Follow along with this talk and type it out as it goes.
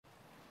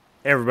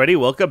Hey everybody,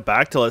 welcome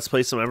back to Let's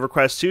Play some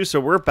EverQuest 2. So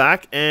we're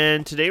back,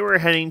 and today we're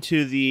heading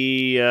to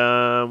the,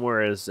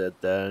 where is it?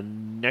 The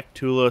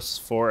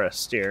Nektulos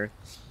Forest here.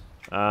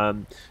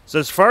 So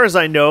as far as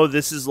I know,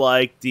 this is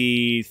like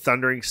the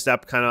Thundering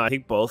Steppe kind of, I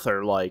think both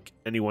are like,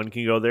 anyone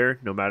can go there,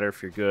 no matter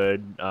if you're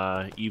good,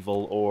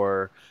 evil,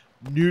 or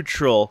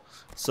neutral.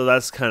 So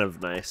that's kind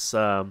of nice.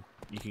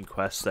 You can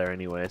quest there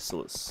anyway, so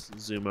let's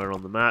zoom out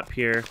on the map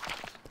here.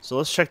 So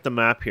let's check the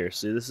map here.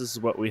 See, this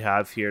is what we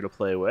have here to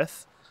play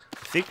with.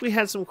 I think we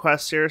had some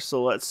quests here,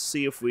 so let's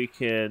see if we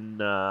can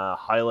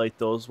highlight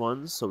those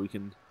ones so we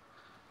can...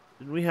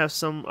 Didn't we have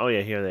some? Oh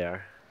yeah, here they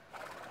are.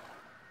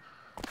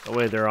 Oh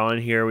wait, they're on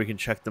here. We can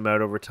check them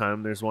out over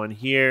time. There's one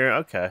here.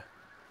 Okay.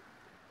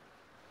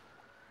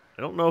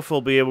 I don't know if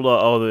we'll be able to...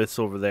 Oh, it's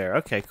over there.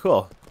 Okay,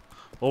 cool.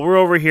 Well, we're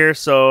over here,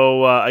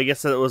 so I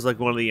guess that was like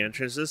one of the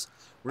entrances.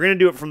 We're going to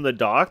do it from the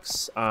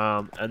docks,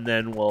 and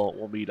then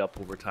we'll meet up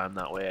over time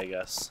that way, I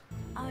guess.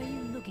 Are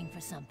you looking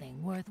for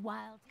something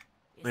worthwhile?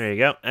 There you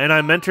go. And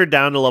I'm entered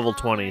down to level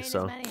 20,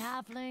 so...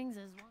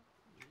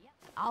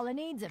 All it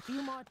needs a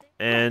few more things.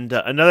 And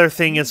another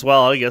thing as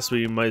well, I guess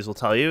we might as well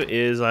tell you,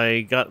 is I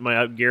got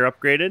my gear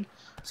upgraded.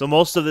 So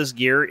most of this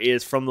gear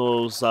is from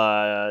those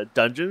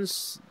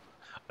dungeons.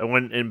 I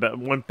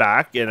went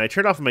back and I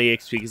turned off my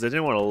EXP because I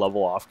didn't want to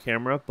level off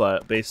camera,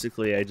 but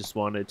basically I just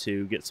wanted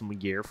to get some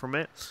gear from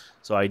it.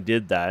 So I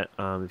did that.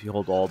 If you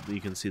hold Alt,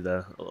 you can see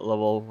the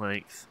level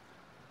length.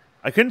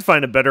 I couldn't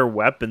find a better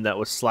weapon that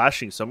was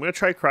slashing, so I'm going to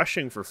try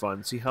crushing for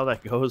fun, see how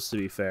that goes, to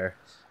be fair.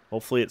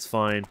 Hopefully it's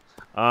fine.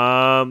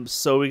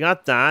 So we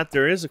got that.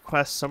 There is a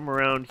quest somewhere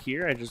around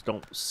here. I just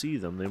don't see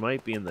them. They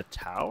might be in the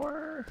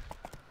tower.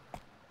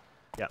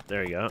 Yeah,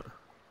 there you go.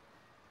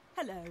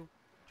 Hello.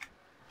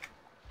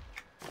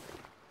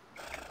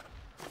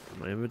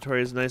 My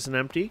inventory is nice and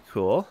empty.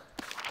 Cool.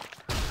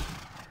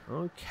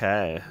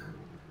 Okay.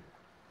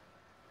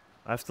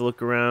 I have to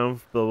look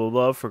around, blah, blah,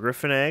 blah, for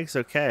griffin eggs.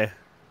 Okay.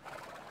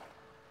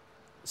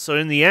 So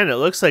in the end, it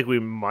looks like we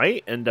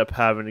might end up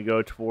having to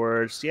go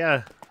towards,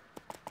 yeah.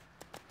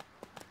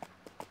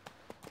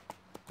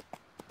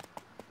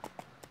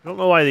 I don't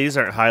know why these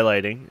aren't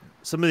highlighting.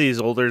 Some of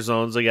these older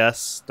zones, I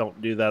guess,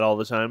 don't do that all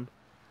the time.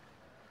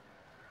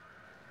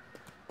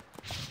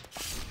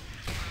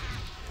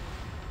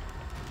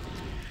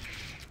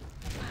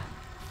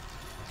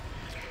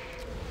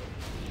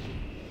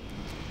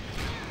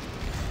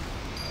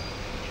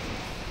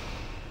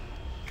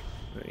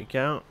 There you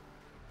go.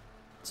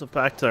 So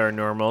back to our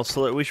normal.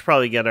 So we should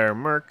probably get our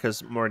merc,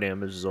 because more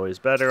damage is always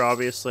better,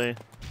 obviously.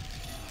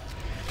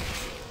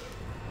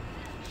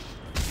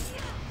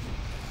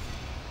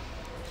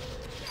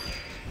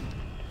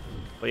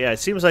 But yeah, it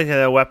seems like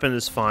the weapon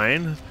is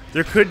fine.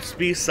 There could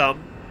be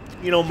some,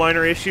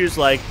 minor issues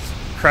like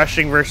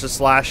crushing versus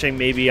slashing.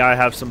 Maybe I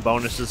have some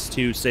bonuses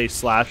to, say,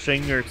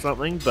 slashing or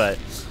something, but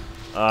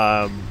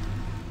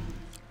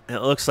it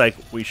looks like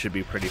we should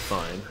be pretty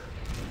fine.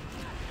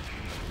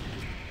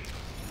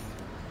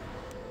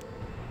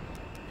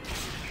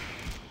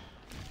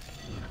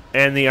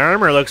 And the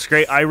armor looks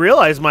great. I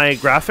realized my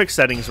graphic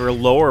settings were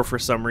lower for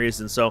some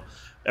reason, so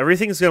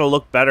everything's going to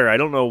look better. I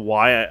don't know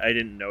why I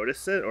didn't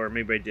notice it, or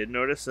maybe I did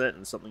notice it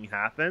and something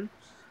happened.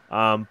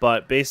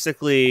 But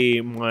basically,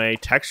 my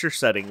texture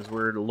settings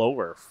were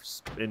lower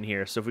in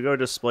here. So if we go to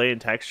display and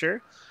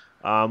texture,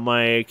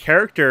 my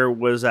character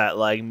was at,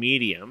 like,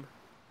 medium,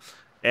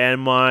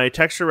 and my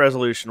texture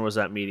resolution was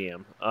at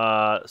medium.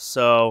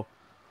 Actually,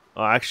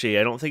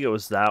 I don't think it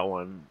was that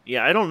one.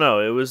 Yeah, I don't know.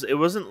 It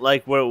wasn't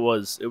like what it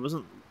was. It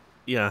wasn't...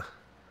 Yeah,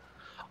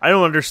 I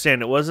don't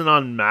understand. It wasn't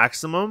on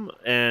maximum,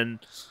 and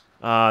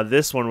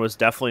this one was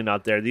definitely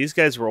not there. These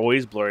guys were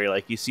always blurry.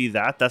 Like, you see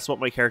that? That's what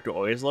my character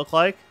always looked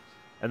like.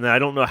 And then I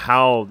don't know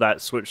how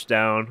that switched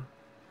down,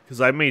 because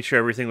I made sure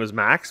everything was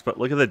max, but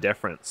look at the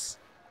difference.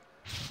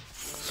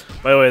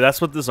 By the way,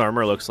 that's what this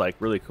armor looks like.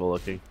 Really cool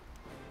looking.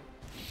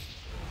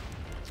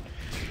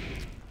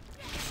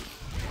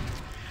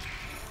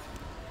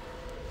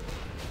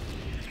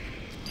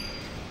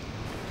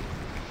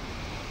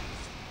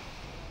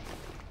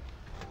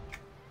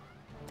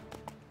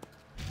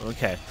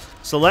 Okay,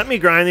 so let me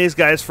grind these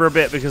guys for a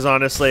bit, because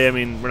honestly, I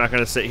mean, we're not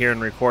going to sit here and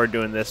record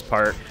doing this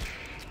part.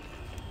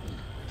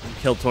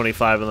 Killed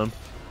 25 of them.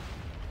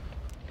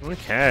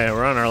 Okay,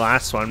 we're on our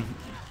last one.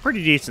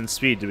 Pretty decent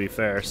speed, to be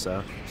fair,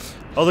 so.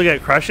 Oh, look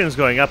at crushing's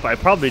going up. I'm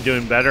probably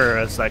doing better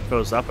as that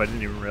goes up. I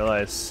didn't even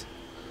realize.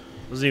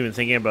 I wasn't even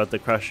thinking about the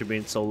crusher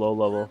being so low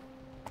level.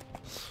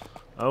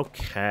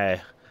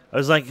 Okay. I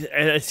was like,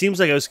 it seems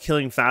like I was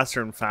killing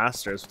faster and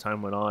faster as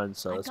time went on,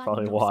 so that's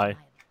probably why.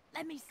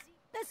 Let me see.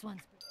 This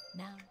one's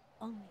now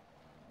only.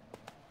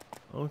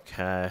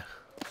 Okay.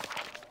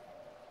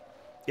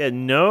 Yeah,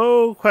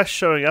 no quest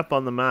showing up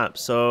on the map,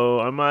 so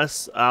I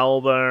must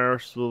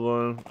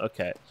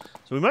okay.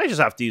 So we might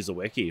just have to use the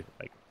wiki,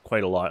 like,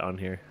 quite a lot on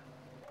here.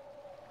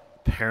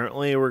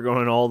 Apparently, we're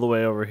going all the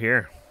way over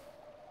here.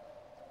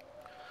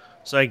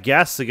 So I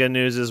guess the good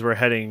news is we're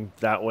heading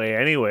that way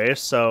anyway,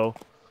 so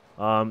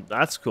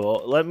That's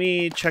cool. Let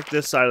me check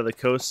this side of the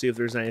coast, see if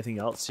there's anything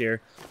else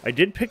here. I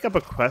did pick up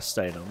a quest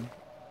item,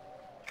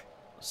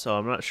 so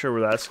I'm not sure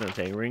where that's going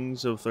to take.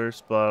 Rings of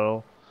Thirst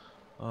Battle.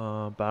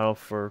 Battle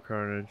for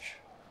Carnage.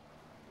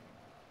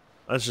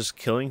 That's just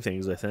killing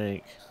things, I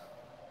think.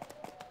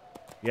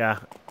 Yeah.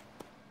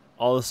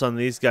 All of a sudden,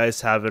 these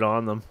guys have it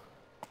on them.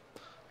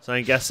 So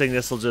I'm guessing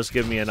this will just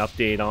give me an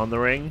update on the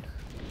ring.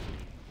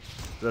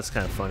 That's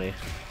kind of funny.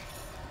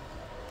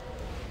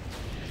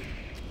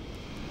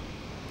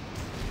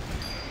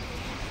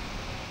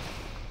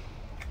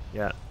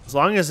 Yeah, as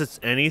long as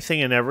it's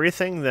anything and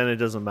everything, then it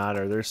doesn't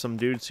matter. There's some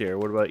dudes here.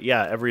 What about,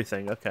 yeah,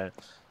 everything. Okay.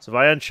 So if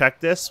I uncheck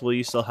this, will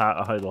you still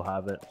have, oh, it'll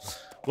have it.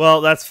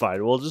 Well, that's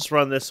fine. We'll just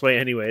run this way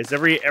anyways.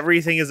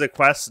 Everything is a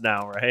quest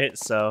now, right?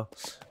 So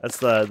that's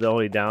the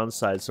only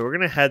downside. So we're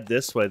going to head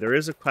this way. There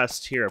is a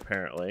quest here,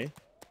 apparently.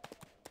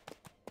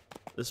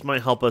 This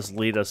might help us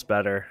lead us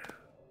better.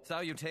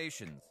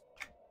 Salutations.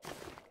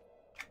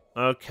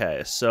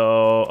 Okay,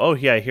 so, oh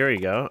yeah, here you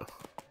go.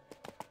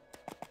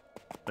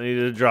 I need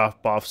to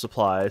drop off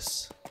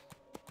supplies.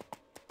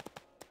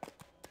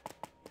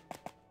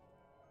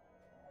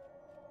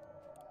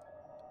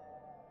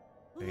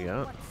 There you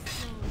go.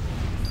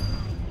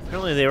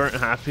 Apparently they weren't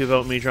happy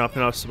about me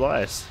dropping off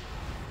supplies.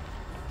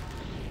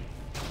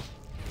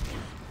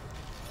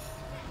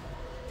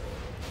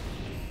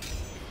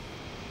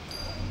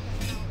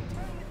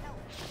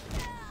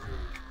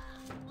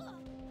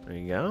 There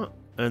you go.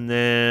 And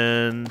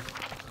then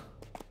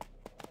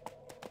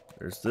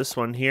there's this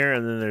one here,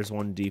 and then there's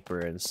one deeper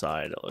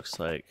inside, it looks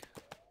like.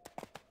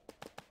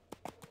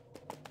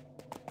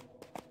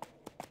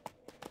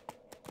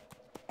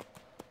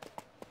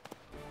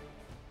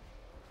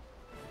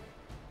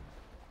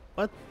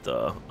 What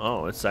the?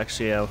 Oh, it's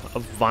actually a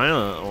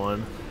violent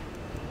one.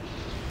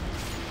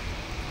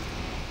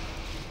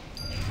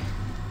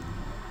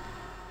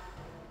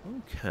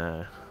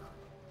 Okay.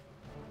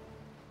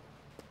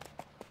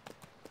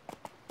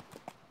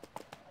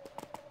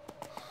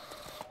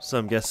 So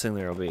I'm guessing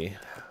there'll be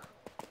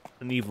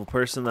an evil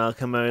person that'll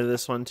come out of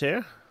this one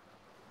too.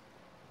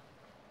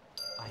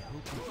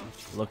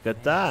 Look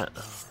at that.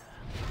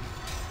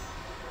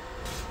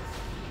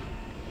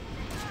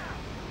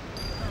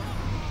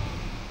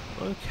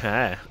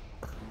 Okay.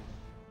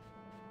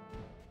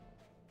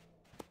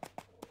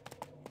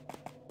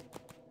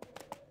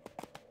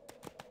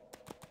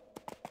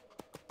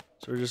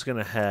 So we're just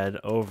gonna head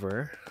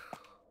over.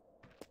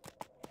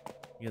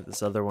 Get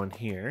this other one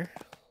here.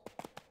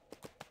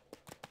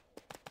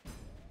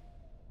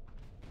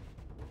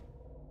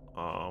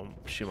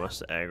 She must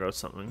have aggroed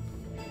something.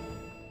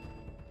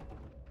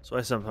 So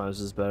I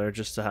sometimes it's better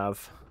just to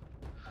have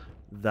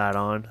that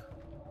on.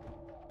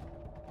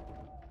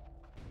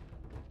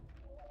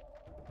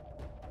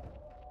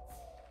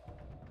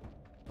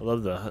 I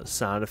love the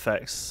sound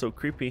effects, so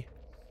creepy.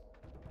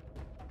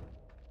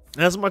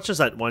 As much as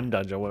that one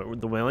dungeon,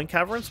 the Wailing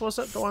Caverns, was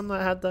it the one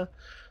that had the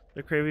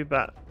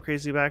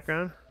crazy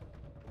background?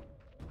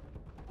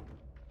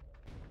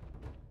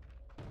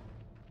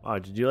 Oh,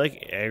 did you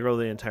like aggro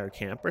the entire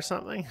camp or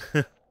something?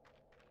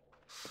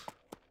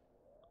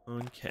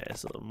 Okay,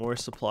 so more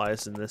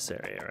supplies in this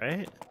area,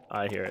 right?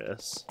 Ah, here it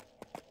is.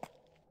 I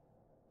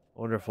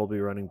wonder if we'll be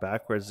running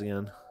backwards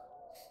again.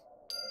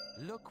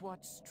 Look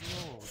what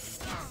strolls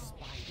into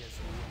spiders.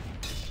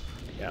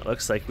 Yeah, it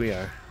looks like we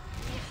are.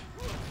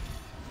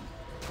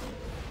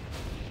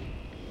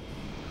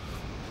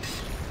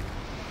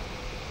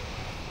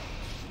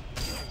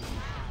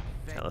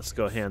 Okay, let's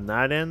go hand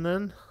that in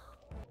then.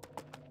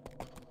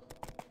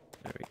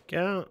 There we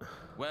go.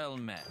 Well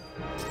met.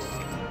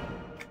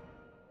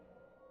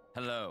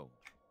 Hello.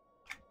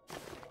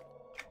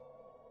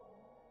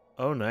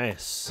 Oh,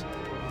 nice.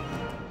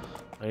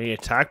 Any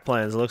attack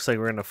plans? It looks like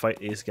we're gonna fight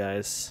these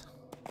guys.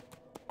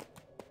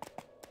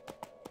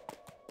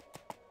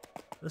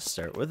 Let's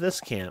start with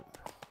this camp.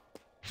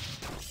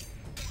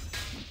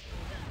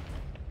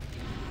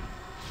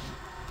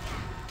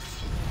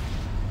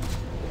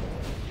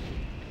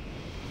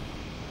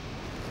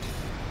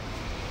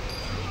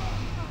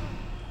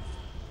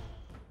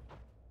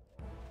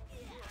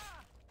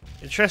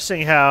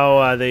 Interesting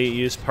how they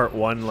use part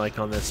 1 like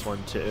on this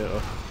one too.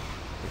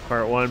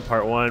 Part 1,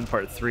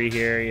 part 3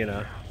 here, you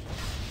know.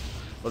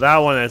 Well, that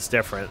one that's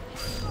different.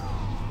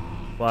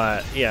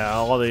 But yeah,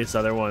 all these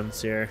other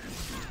ones here.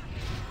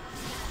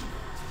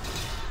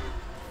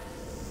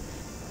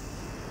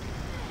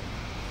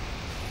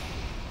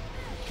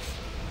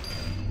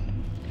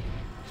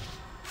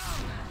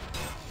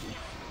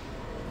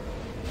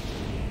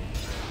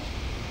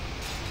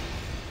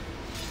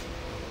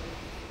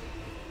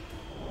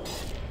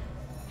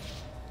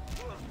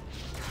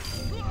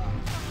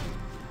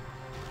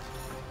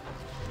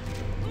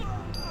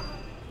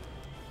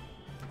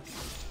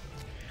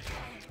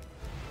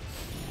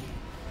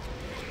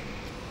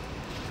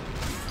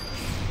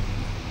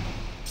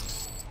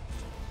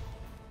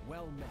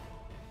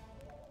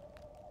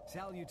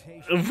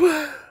 Salutations.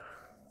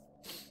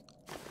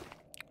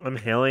 I'm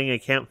hailing a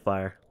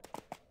campfire.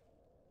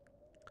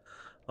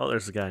 Oh,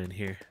 there's a guy in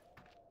here.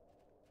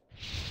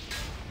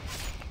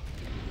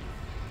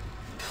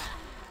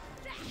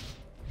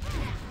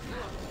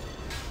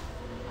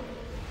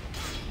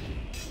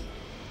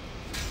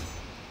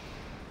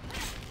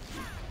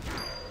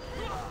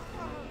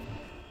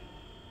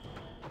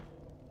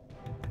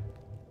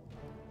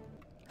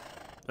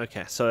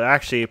 Okay, so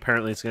actually,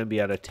 apparently it's going to be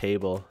at a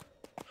table.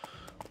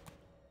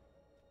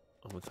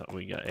 Oh, I thought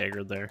we got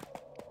aggroed there.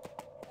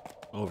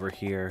 Over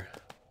here.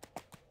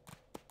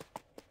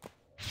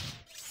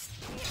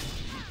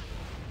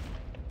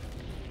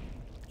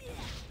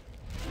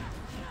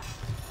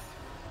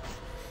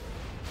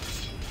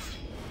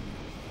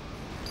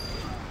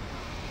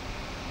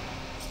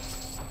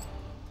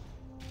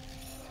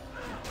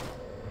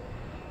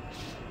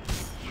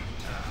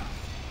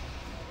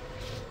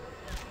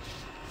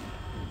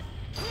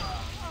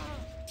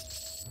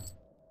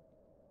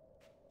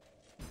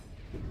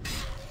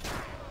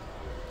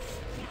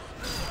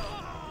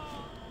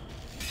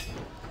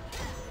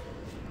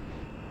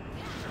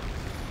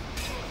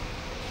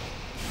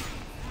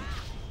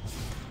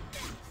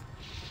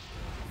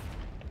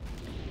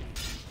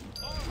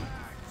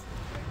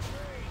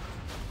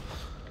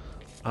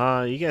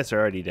 You guys are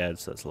already dead,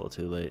 so that's a little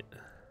too late.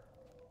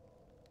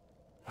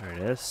 There it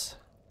is.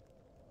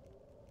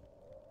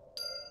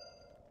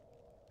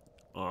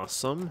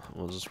 Awesome.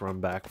 We'll just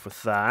run back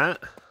with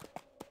that.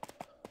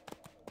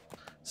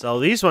 So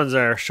these ones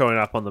are showing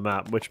up on the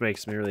map, which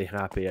makes me really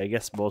happy. I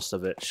guess most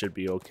of it should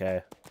be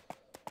okay.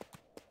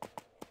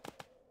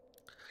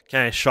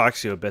 Kind of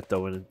shocks you a bit,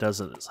 though, when it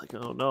doesn't. It's like,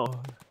 oh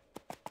no.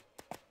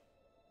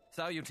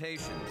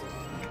 Salutations.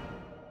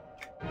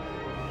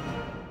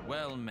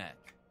 Well met.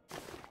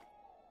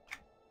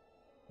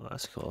 Well,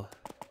 that's cool.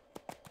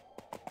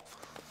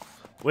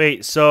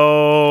 Wait,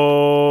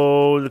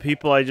 so the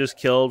people I just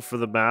killed for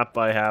the map,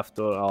 I have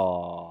to...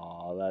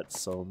 Oh,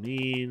 that's so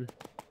mean.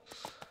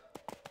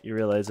 You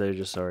realize I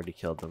just already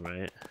killed them,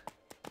 right?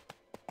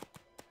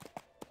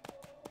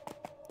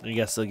 I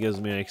guess that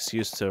gives me an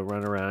excuse to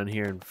run around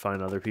here and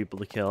find other people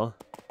to kill.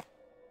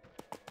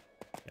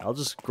 Yeah, I'll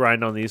just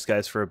grind on these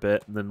guys for a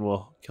bit, and then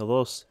we'll kill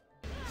those.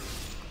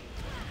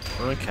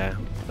 Okay.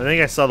 I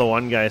think I saw the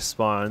one guy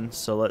spawn,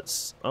 so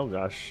let's... Oh,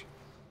 gosh.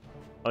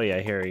 Oh, yeah,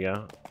 here we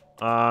go.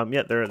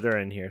 Yeah, they're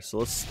in here. So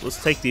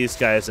let's take these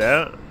guys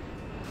out.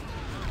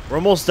 We're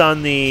almost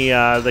done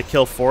the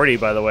kill 40,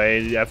 by the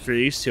way. After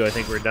these two, I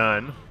think we're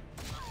done.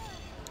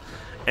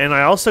 And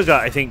I also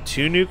got, I think,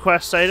 2 new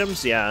quest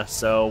items. Yeah,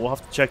 so we'll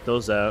have to check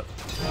those out.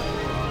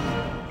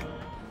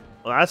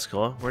 Well, that's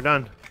cool. We're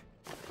done.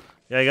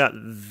 Yeah, I got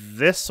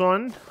this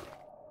one.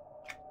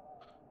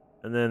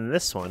 And then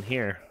this one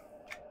here.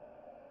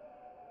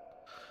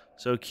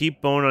 So keep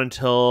bone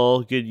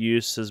until good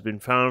use has been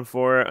found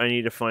for it. I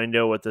need to find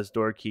out what this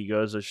door key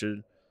goes. I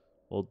should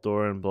hold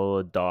door and blow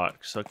the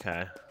docks.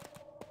 Okay.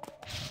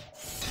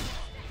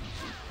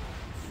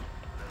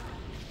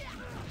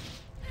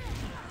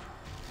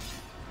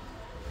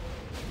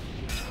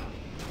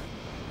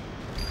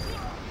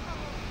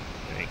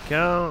 There you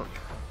go.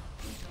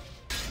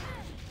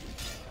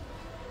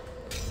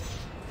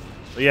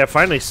 Well, yeah, I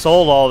finally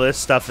sold all this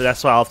stuff.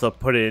 That's why I'll have to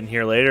put it in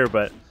here later,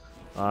 but...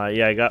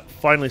 yeah, I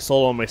finally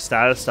sold all my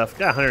status stuff.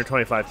 Got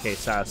 125k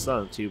status,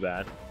 not too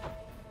bad.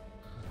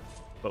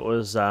 But it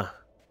was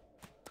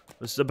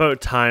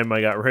about time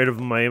I got rid of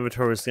them. My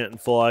inventory was getting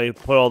full. I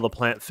put all the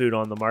plant food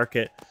on the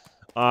market.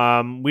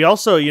 We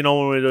also, you know,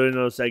 when we were doing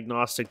those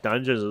agnostic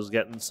dungeons, I was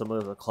getting some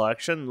of the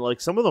collection.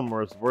 Like, some of them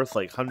were worth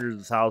like hundreds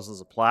of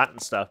thousands of plat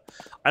and stuff.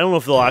 I don't know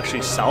if they'll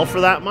actually sell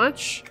for that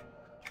much.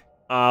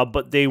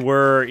 But they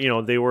were, you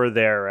know, they were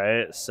there,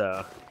 right?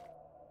 So...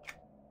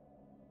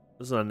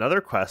 This is another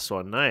quest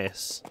one.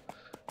 Nice.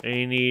 And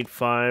you need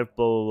 5,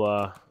 blah, blah,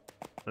 blah.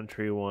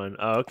 Entry 1.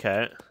 Oh,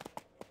 okay.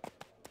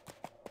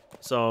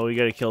 So we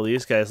gotta kill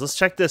these guys. Let's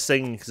check this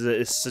thing, because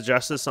it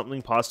suggested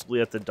something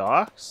possibly at the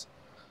docks.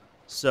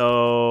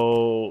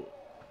 So...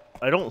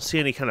 I don't see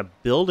any kind of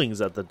buildings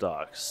at the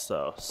docks,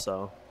 though.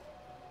 So...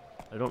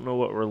 I don't know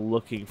what we're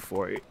looking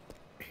for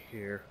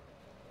here.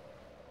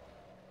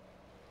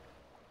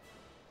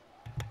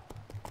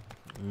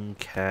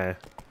 Okay.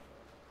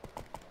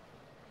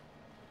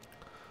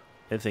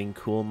 Anything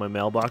cool in my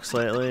mailbox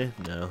lately?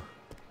 No.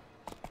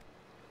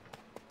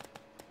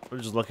 I'm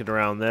just looking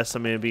around this. I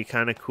mean, it'd be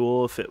kind of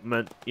cool if it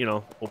meant, you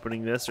know,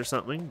 opening this or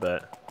something,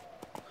 but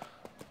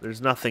there's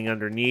nothing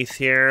underneath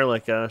here,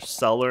 like a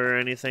cellar or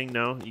anything.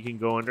 No, you can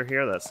go under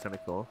here. That's kind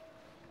of cool.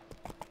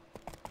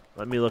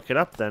 Let me look it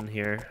up then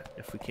here,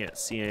 if we can't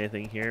see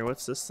anything here.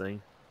 What's this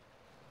thing?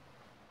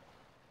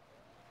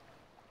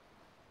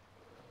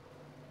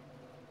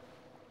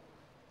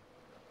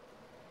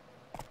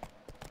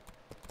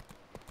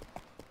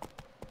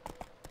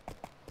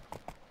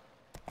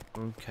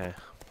 Okay.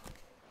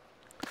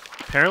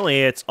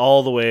 Apparently it's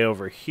all the way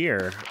over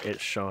here,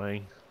 it's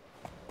showing.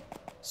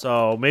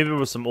 So maybe it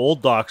was some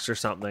old docks or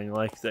something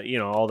like that, you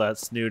know, all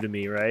that's new to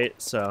me, right?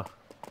 So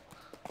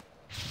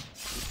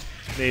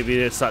maybe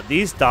it's not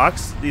these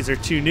docks, these are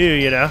too new,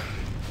 you know.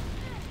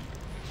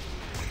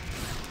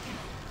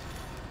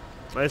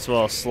 Might as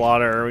well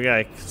slaughter, we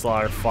gotta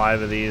slaughter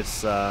 5 of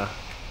these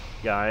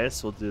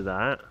guys, we'll do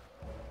that.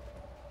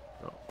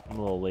 Oh, I'm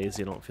a little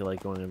lazy, I don't feel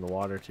like going in the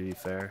water, to be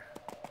fair.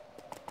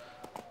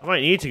 I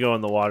might need to go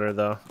in the water,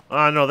 though.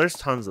 Oh, no, there's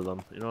tons of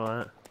them. You know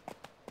what?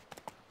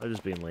 I'm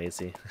just being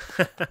lazy.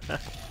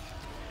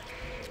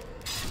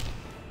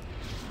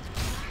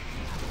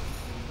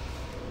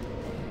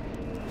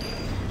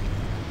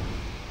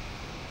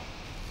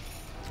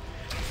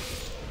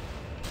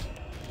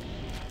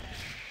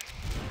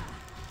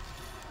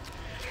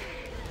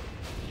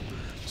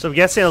 So I'm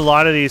guessing a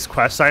lot of these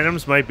quest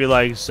items might be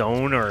like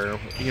zone or,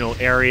 you know,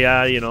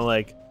 area, you know,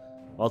 like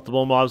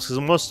multiple mobs, because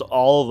almost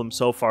all of them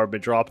so far have been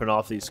dropping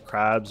off these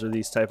crabs or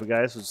these type of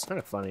guys, which is kind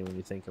of funny when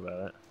you think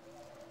about it.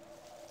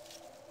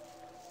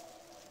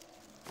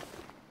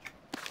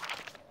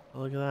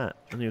 Oh, look at that,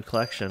 a new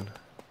collection.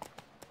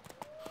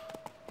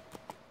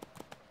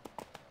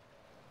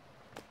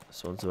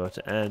 This one's about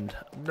to end.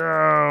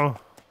 No!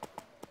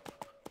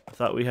 I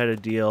thought we had a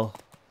deal.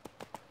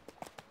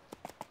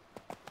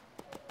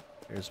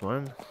 Here's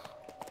one.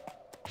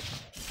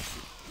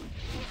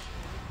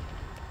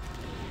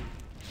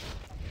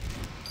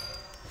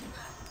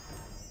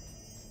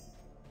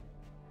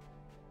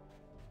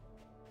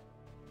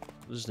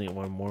 We just need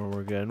one more and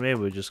we're good. Maybe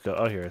we just go...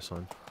 Oh, here's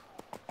one.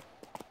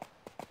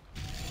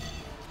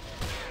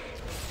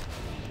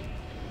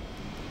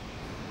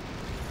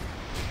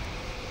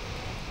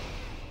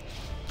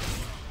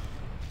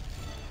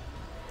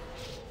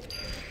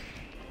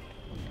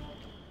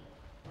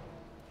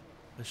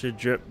 I should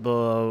drip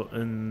below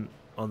and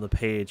on the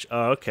page.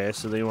 Oh, okay.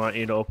 So they want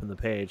you to open the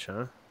page,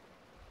 huh?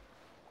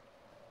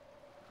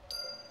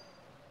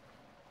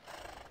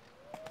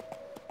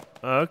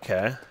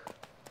 Okay.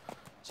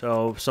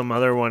 So some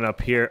other one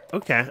up here.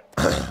 Okay.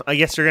 I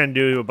guess they're gonna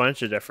do a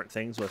bunch of different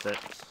things with it.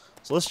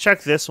 So let's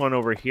check this one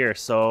over here.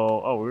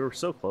 So, oh, we were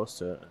so close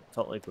to it. It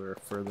felt like we were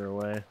further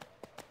away.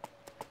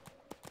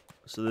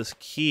 So this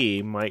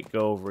key might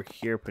go over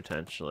here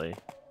potentially.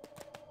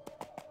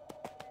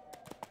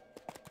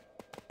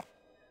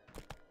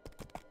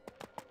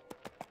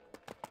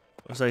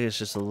 Looks like it's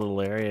just a little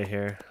area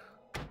here.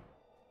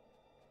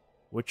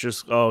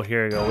 Witch's... Oh,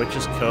 here we go.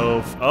 Witch's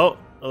Cove. Oh,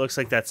 it looks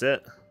like that's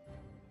it.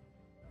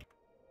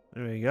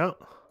 There we go.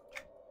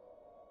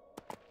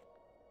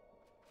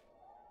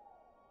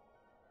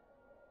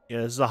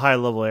 Yeah, this is a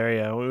high-level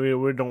area.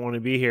 We don't want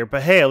to be here.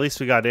 But hey, at least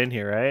we got in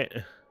here, right?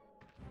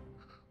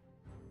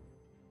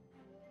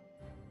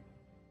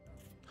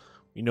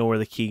 You know where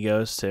the key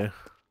goes to.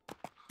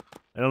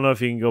 I don't know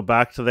if you can go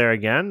back to there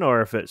again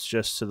or if it's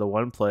just to the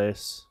one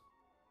place.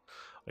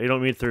 You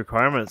don't meet the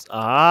requirements.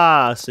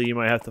 Ah, so you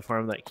might have to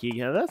farm that key.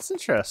 Yeah, that's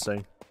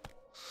interesting.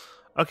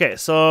 Okay,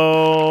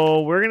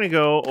 so we're going to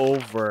go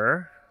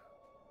over...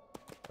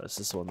 That's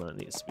this one that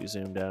needs to be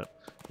zoomed out.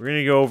 We're going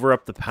to go over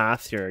up the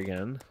path here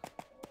again.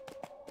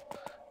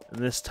 And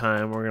this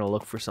time we're going to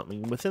look for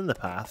something within the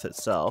path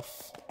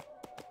itself.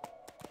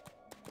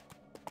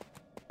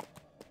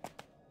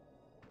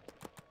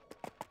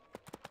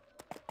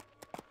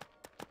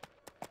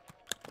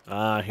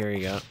 Ah, here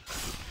you go.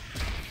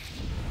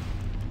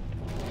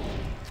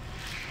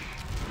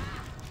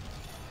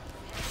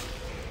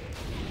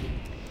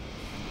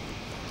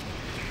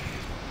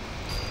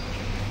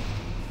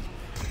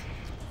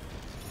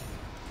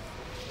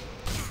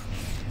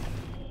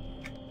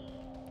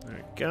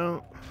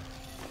 Go.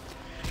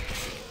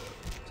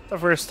 The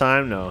first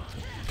time? No.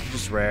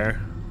 Just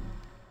rare.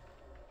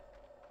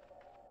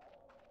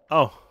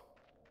 Oh.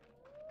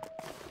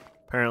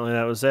 Apparently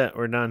that was it.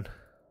 We're done.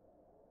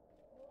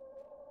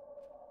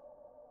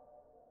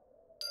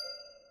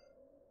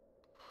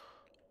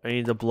 I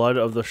need the blood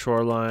of the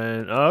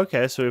shoreline. Oh,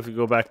 okay, so if we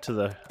go back to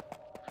the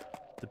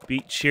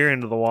beach here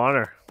into the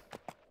water.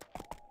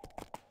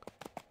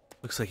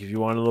 Looks like if you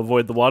want to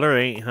avoid the water,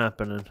 it ain't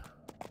happening.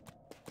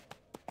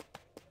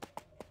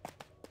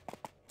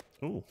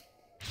 Ooh.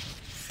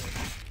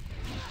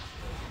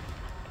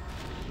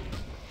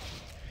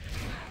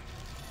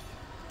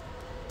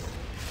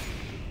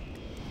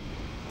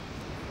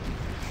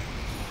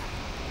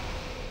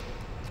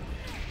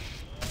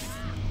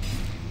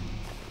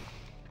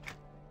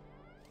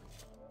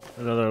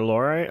 Another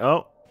lorite?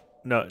 Oh,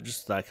 no,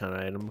 just that kind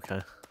of item.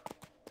 Okay.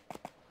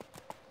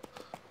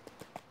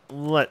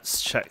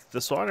 Let's check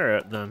this water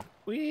out then.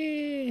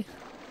 Whee!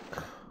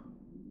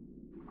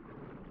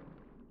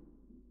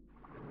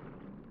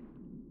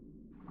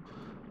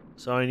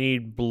 So I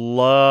need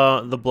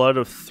blood, the blood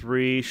of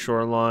 3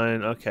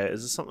 shoreline. Okay,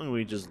 is this something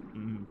we just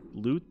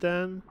loot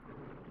then?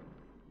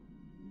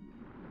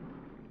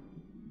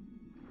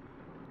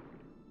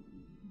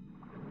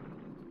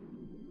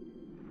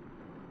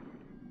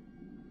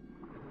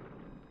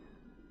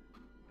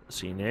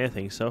 Seen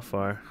anything so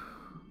far?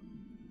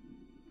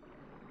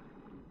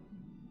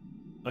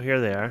 Oh,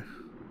 here they are.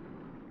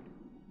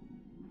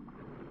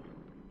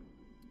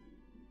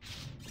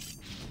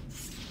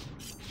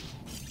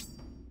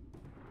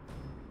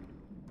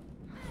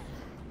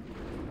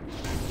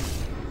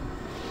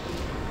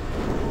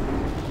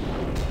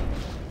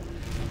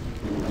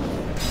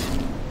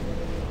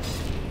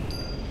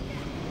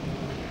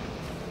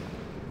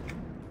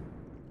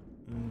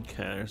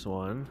 Okay, there's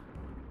one.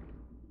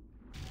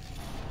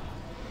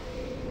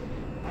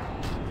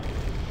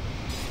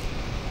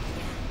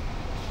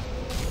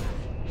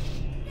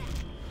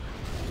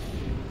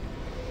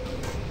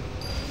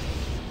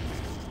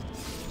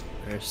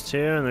 There's 2,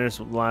 and there's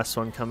the last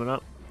one coming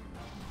up.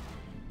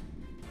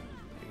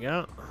 There you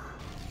go.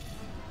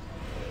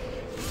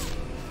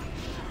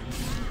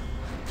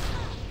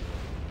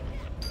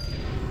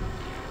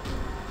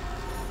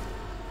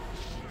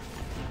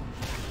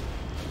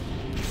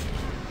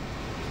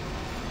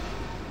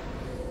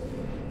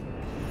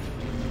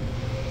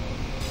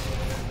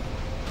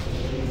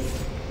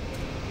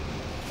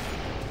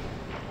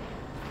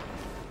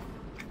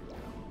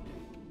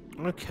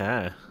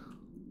 Okay.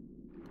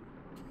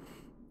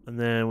 And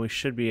then we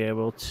should be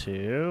able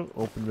to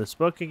open this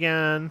book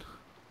again.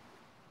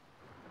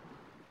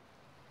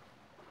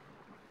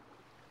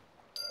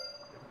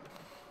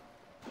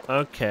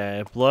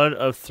 Okay, blood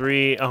of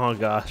 3. Oh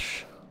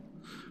gosh.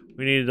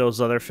 We needed those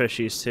other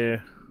fishies too.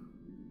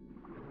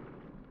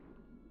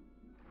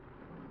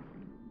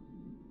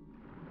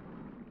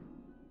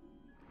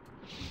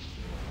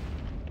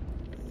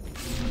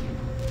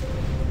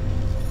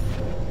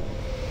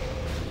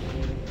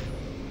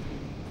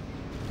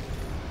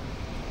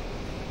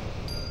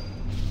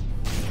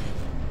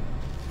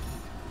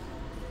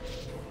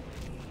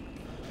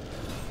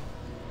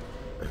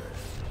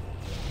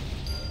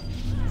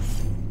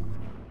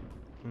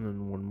 And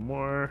then one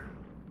more.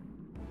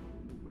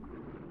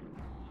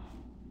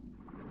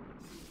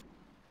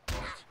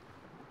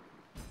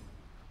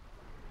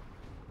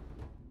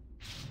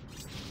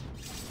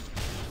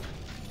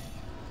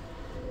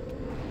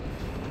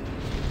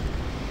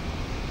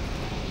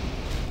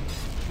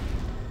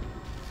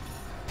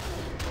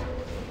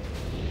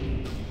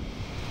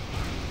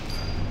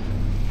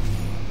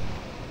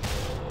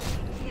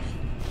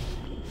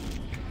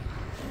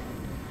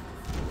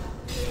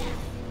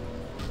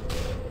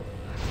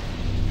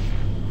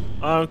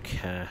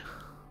 Okay.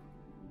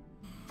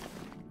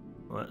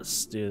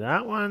 Let's do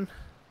that one.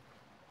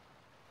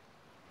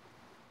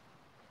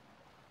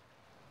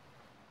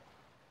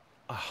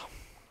 Oh.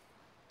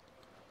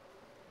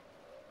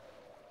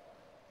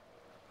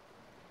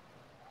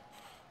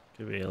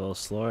 Could be a little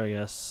slower, I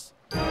guess.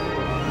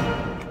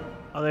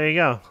 Oh, there you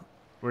go.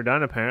 We're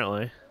done,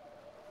 apparently.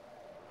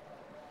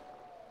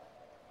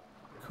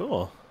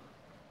 Cool.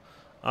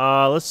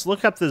 Let's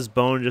look up this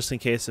bone just in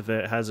case if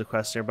it has a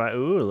quest nearby.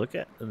 Ooh, look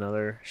at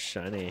another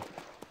shiny.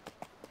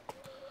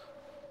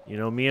 You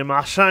know me and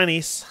my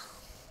shinies.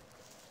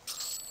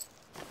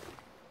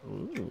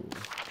 Ooh.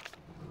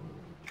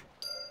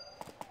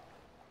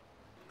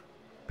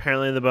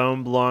 Apparently the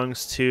bone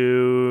belongs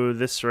to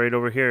this right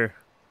over here.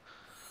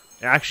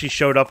 It actually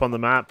showed up on the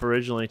map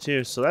originally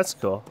too, so that's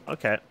cool.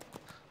 Okay.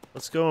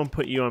 Let's go and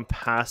put you on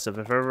passive.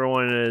 If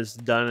everyone is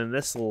done in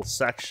this little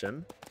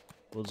section,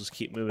 we'll just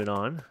keep moving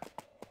on.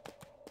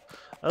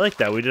 I like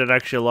that. We did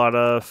actually a lot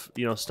of,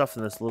 you know, stuff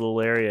in this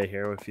little area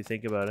here, if you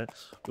think about it.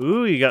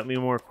 Ooh, you got me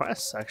more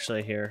quests,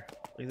 actually, here.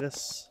 Like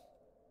this.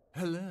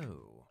 Hello.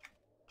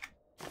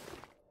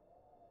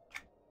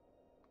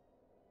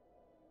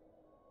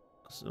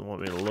 So you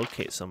want me to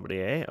locate somebody,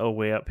 eh? Oh,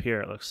 way up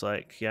here, it looks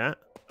like. Yeah.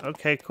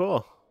 Okay,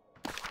 cool.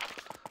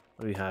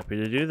 I'll be happy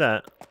to do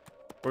that.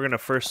 We're going to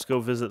first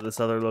go visit this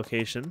other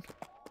location.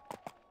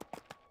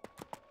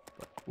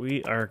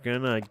 We are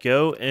going to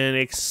go and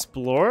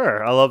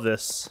explore. I love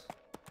this.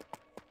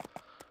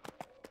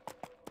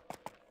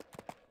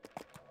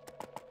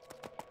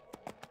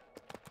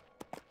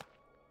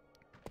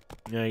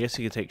 Yeah, I guess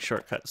you could take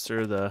shortcuts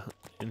through the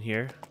in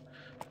here,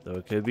 though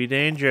it could be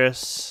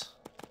dangerous.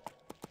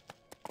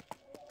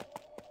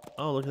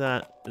 Oh, look at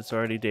that! It's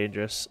already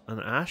dangerous. An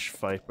ash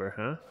viper,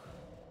 huh?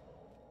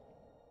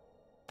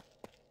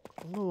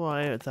 I don't know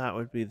why that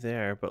would be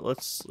there, but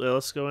let's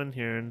go in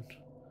here and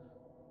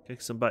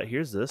kick some butt.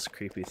 Here's this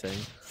creepy thing.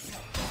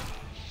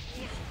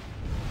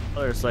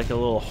 Oh, there's like a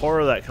little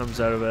horror that comes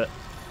out of it.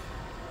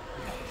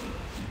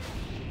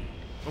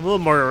 I'm a little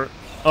more.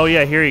 Oh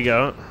yeah, here you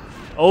go.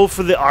 Oh,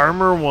 for the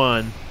armor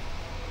one.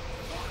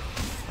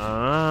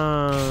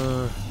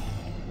 Ah.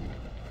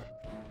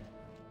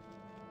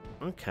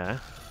 Okay.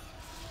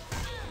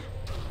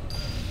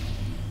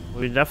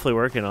 We're definitely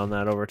working on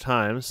that over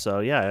time, so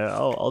yeah,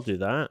 I'll do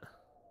that.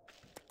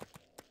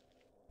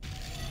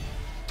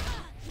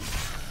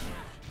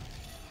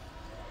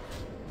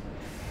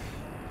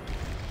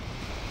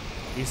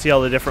 You see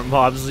all the different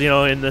mobs, you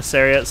know, in this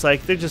area. It's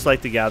like they just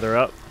like to gather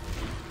up.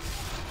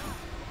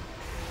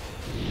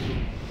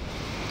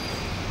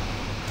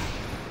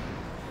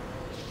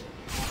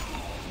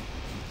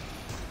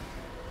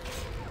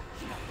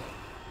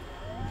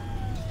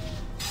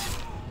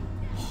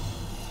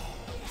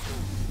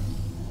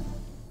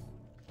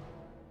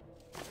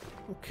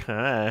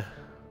 Okay.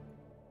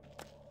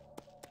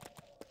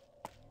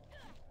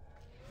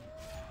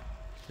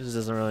 This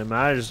doesn't really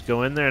matter. Just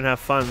go in there and have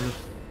fun.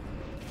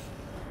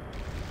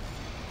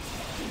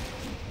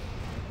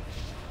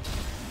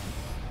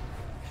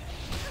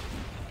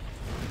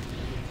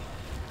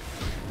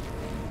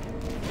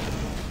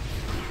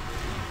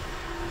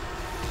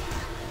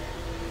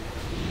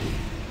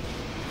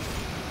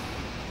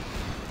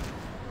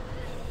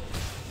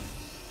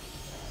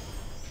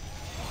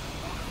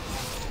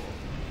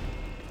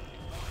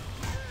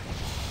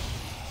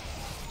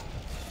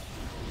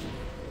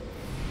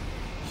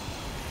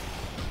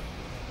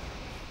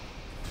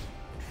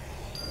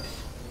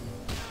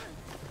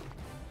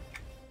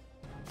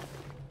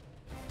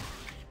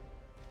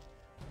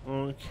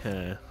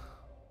 Okay.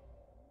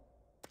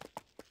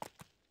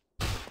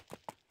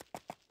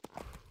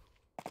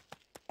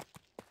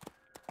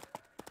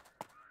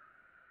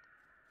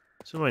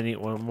 So I might need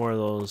one more of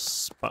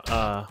those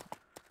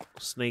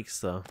snakes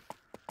though.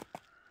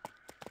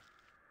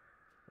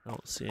 I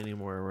don't see any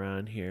more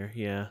around here.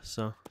 Yeah,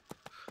 so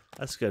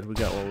that's good. We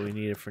got what we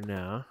needed for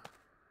now.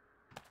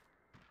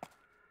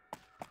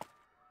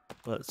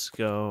 Let's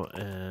go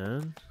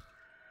and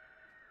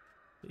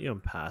be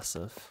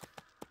passive.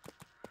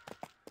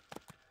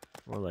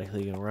 More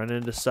likely you can run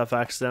into stuff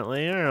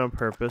accidentally or on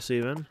purpose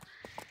even.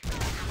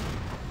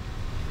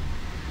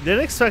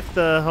 Didn't expect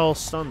the whole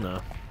stun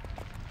though.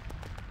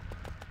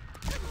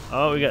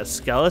 Oh, we got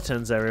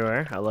skeletons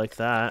everywhere. I like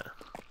that.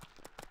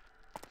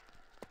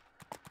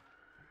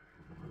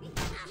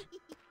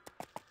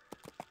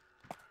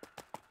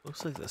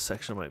 Looks like this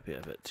section might be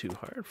a bit too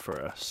hard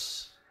for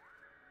us.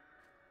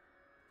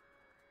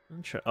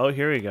 Oh,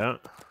 here we go.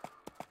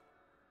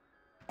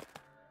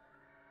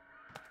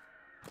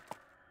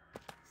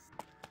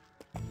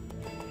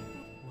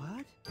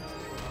 What?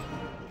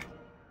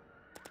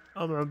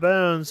 Oh, my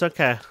bones.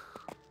 Okay.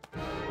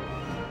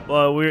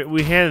 Well,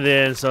 we handed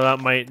it in, so that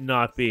might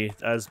not be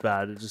as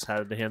bad. It just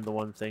had to hand the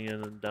one thing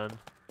in and done.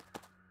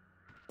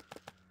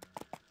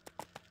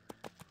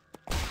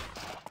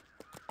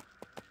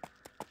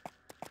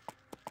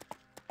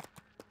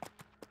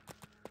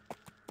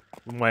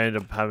 We might end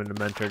up having to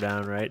mentor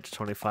down, right, to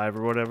 25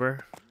 or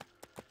whatever.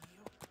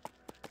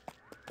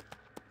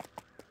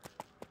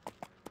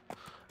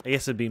 I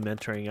guess it'd be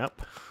mentoring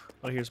up.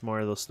 Oh, here's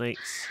more of those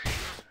snakes.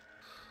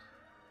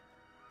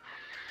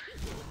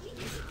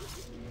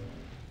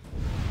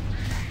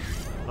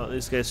 Oh,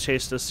 these guys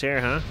chased us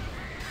here, huh?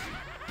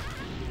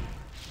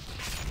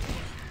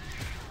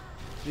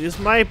 These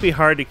might be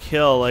hard to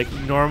kill. Like,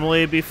 normally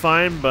it'd be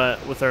fine,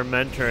 but with our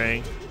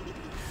mentoring,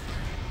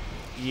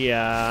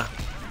 yeah,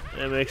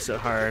 it makes it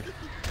hard.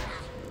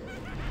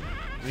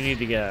 We need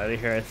to get out of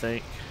here, I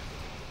think.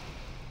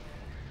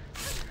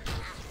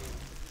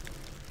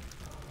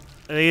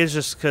 I think it's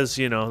just because,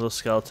 you know, those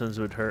skeletons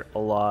would hurt a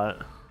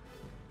lot.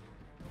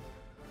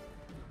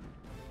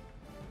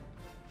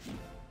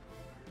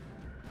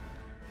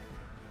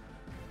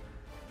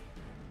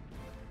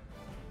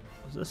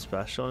 Was this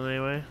special in any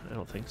way? I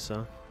don't think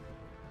so.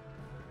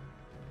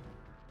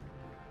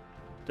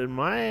 Did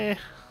my...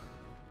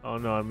 Oh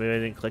no, maybe I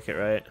didn't click it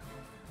right.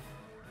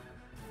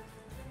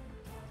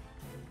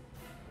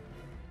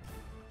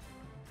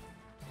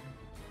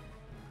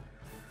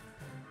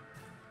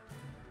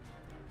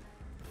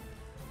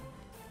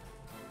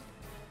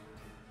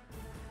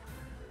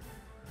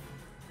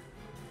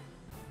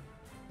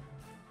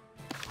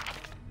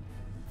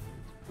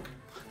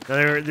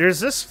 Now there's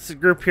this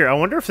group here. I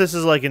wonder if this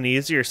is like an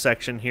easier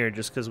section here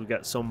just because we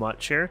got so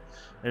much here.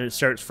 And it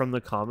starts from the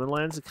common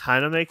lands. It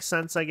kind of makes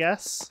sense, I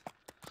guess.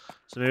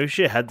 So maybe we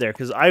should head there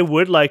because I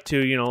would like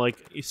to, you know, like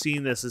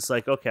seeing this, it's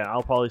like, okay,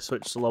 I'll probably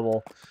switch to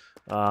level,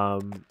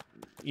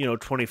 you know,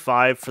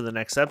 25 for the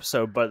next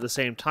episode. But at the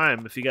same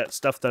time, if you got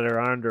stuff that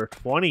are under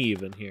 20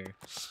 even here,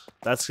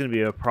 that's going to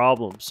be a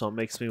problem. So it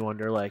makes me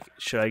wonder, like,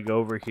 should I go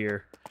over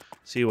here,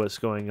 see what's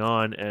going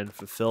on, and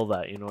fulfill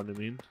that, you know what I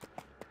mean?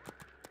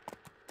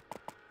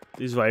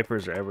 These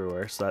vipers are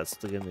everywhere, so that's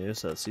the good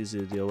news. That's easy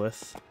to deal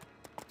with.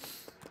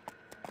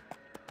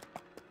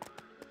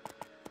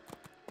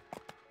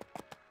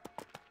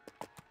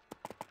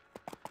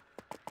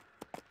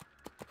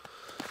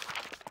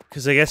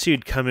 Because I guess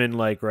you'd come in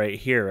like right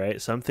here, right?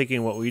 So I'm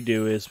thinking what we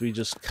do is we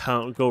just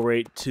go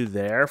right to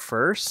there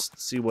first,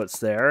 see what's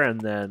there,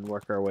 and then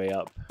work our way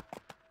up.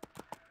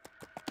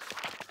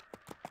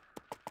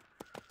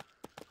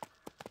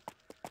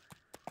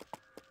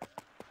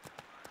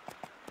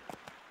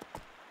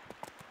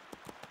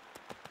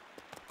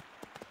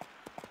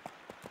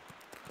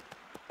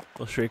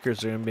 Those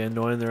shriekers are going to be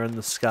annoying. They're in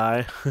the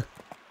sky.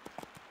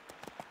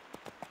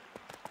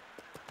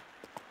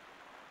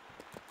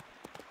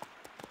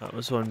 That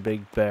was one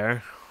big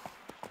bear.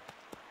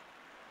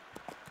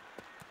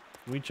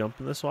 Can we jump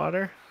in this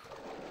water?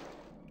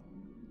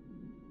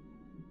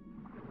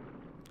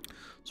 I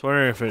was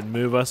wondering if it'd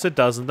move us. It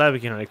doesn't. That'd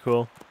be kind of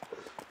cool.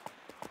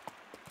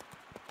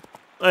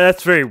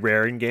 That's very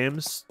rare in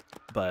games,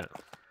 but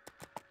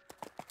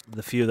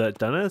the few that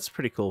done it, it's a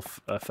pretty cool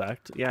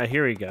effect. Yeah,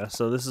 here we go.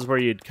 So this is where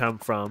you'd come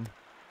from,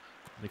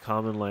 the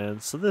common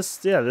lands. So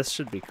this, yeah, this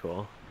should be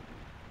cool.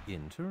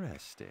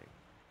 Interesting.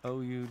 Oh,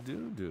 you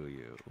do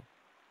you?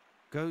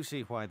 Go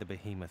see why the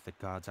behemoth that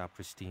guards our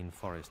pristine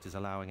forest is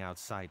allowing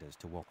outsiders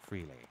to walk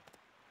freely.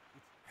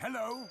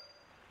 Hello?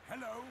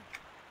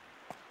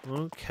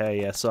 Hello?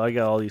 Okay, yeah, so I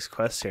got all these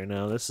quests here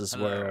now. This is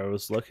where I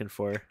was looking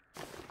for.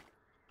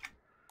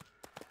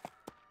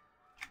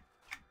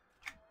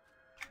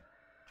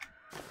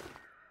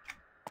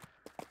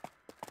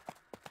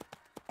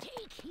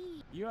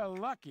 You're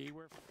lucky.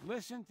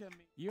 Listen to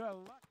me. You're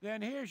lucky.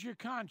 Then here's your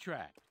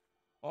contract.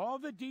 All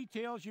the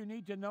details you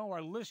need to know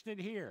are listed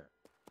here.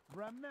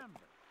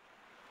 Remember.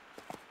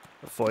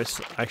 The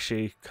voice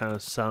actually kind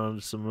of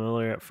sounded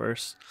familiar at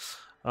first.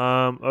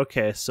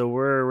 Okay, so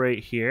we're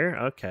right here.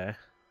 Okay.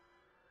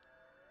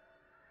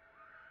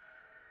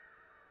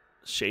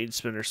 Shade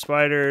spinner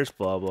spiders,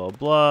 blah, blah,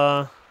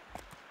 blah.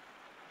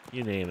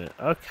 You name it.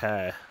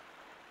 Okay.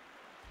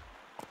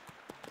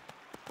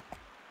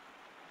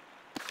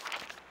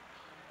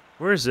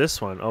 Where's this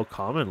one? Oh,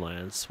 Common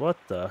Lands. What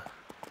the?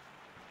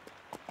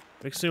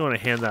 Makes me want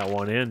to hand that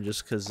one in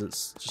just because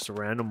it's just a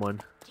random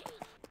one.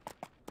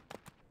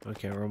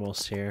 Okay, we're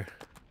almost here.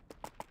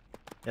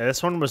 Yeah,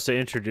 this one was to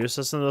introduce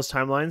us in those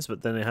timelines,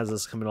 but then it has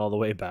us coming all the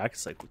way back.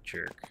 It's like,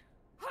 jerk.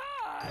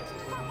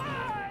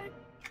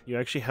 You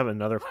actually have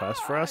another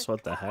quest for us?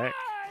 What the heck?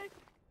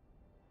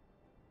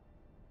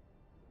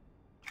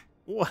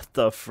 What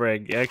the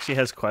frig? It actually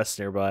has quests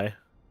nearby.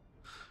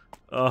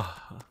 Oh.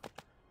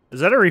 Is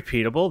that a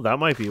repeatable? That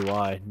might be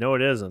why. No,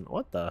 it isn't.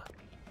 What the?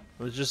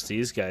 It was just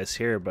these guys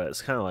here, but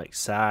it's kind of like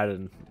sad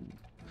and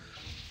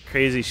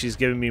crazy. She's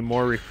giving me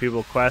more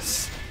repeatable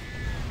quests.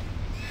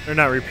 They're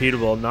not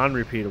repeatable,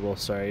 non-repeatable,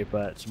 sorry,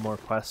 but it's more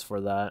quests for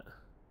that.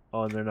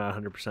 Oh, and they're not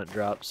 100%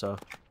 dropped, so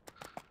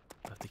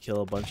I have to kill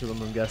a bunch of them,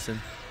 I'm guessing.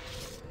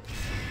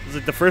 It's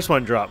like the first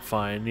one dropped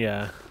fine,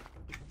 yeah.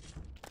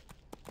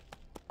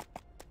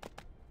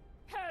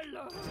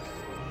 Hello.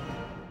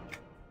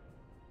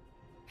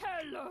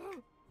 Hello.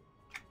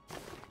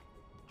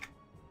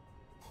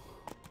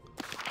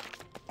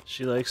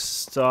 She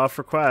likes to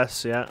offer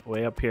quests, yeah,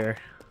 way up here.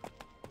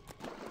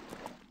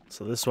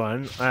 So this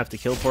one, I have to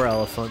kill 4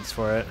 elephants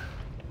for it.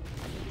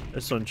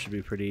 This one should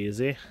be pretty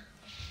easy.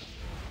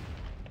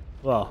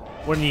 Well,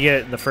 when you get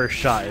it in the first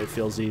shot, it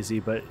feels easy,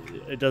 but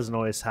it doesn't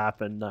always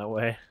happen that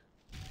way.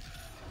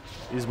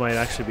 These might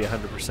actually be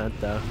 100%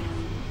 though.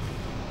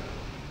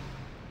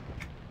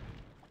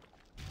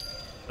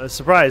 I was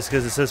surprised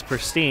because it says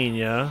pristine,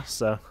 you know,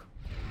 so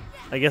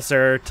I guess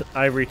their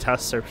ivory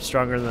tusks are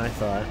stronger than I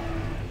thought.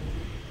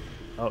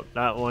 Oh,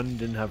 that one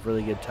didn't have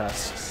really good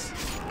tusks.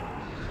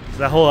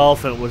 That whole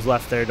elephant was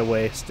left there to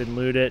waste. Didn't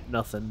loot it,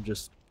 nothing.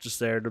 Just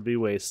there to be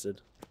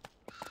wasted.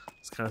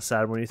 It's kind of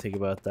sad when you think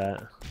about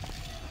that.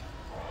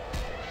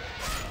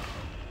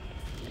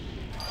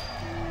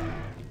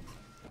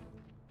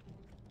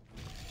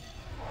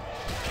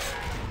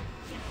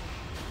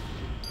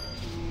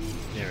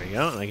 There we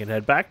go, and I can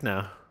head back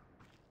now.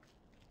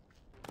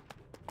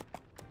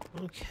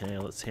 Okay,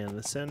 let's hand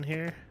this in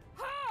here.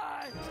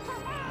 Hi.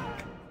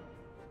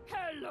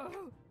 Hello.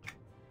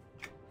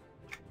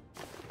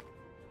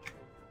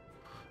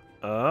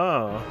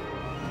 Oh.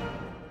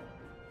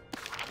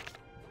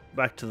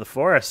 Back to the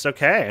forest.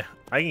 Okay.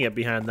 I can get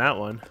behind that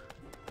one.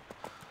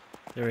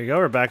 There we go.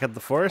 We're back at the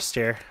forest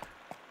here.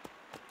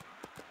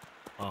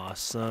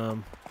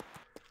 Awesome.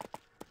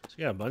 So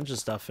we got a bunch of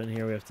stuff in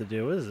here we have to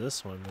do. What is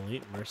this one?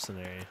 Elite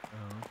Mercenary.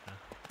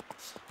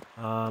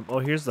 Oh, okay. Oh,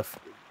 here's the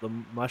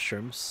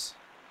mushrooms.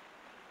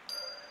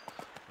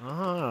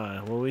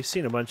 Ah, well, we've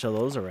seen a bunch of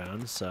those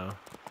around, so.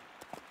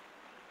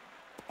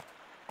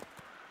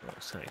 That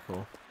looks kind of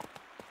cool.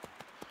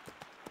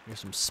 Here's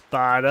some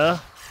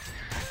spada.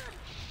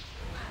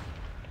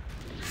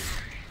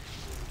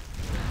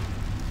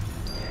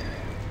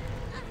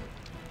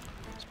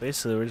 So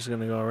basically, we're just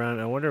gonna go around.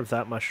 I wonder if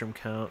that mushroom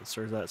counts,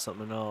 or is that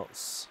something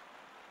else?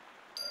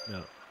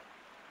 No.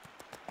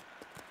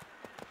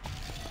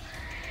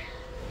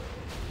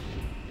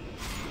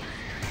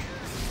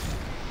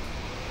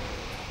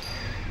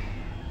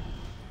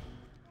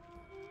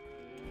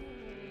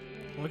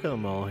 Look at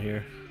them all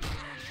here.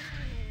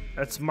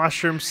 That's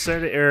Mushroom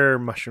City,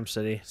 Mushroom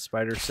City,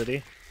 Spider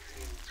City.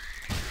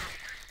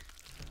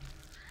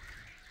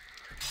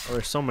 Oh,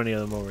 there's so many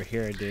of them over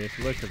here, dude.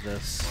 Look at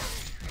this.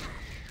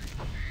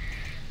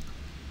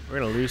 We're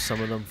gonna lose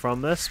some of them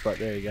from this, but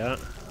there you go.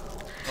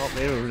 Oh,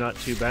 maybe we're not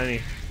too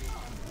many.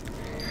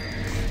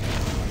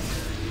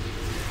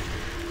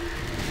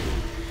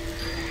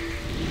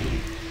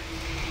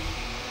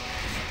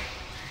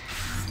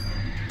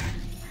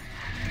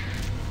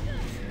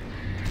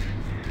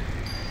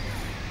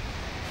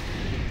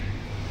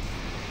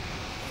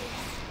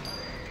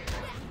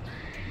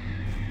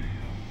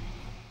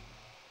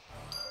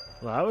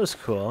 Well, that was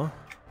cool.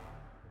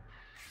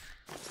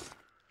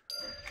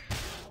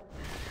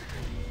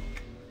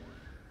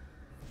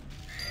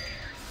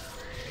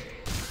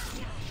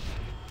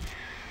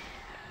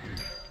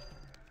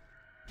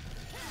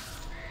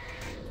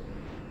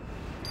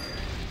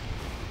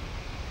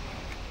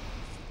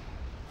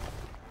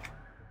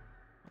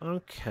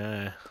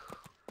 Okay.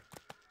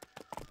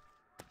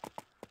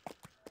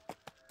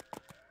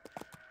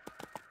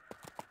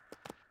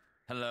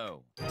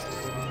 Hello.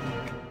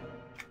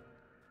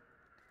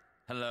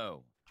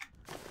 Hello.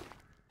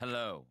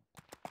 Hello.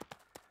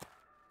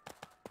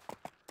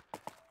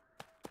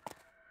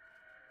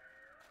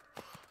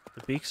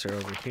 The beaks are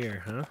over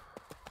here, huh?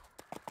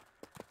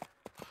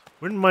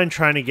 Wouldn't mind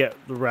trying to get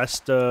the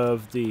rest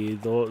of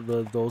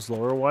those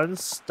lower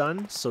ones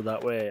done, so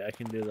that way I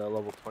can do the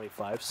level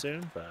 25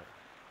 soon, but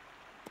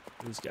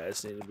these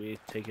guys need to be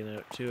taken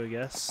out too, I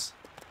guess.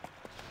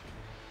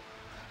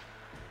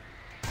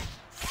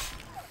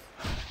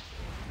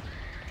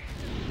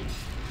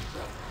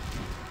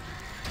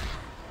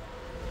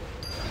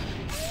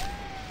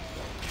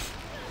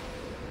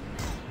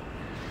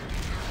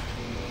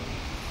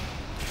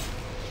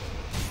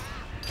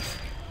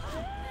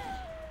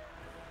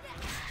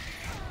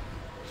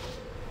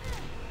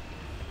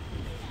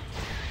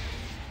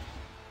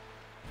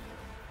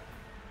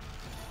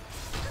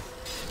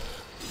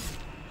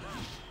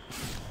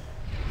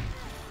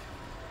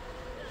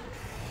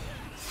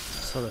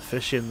 Saw the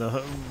fishy in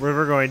the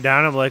river going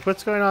down. I'm like,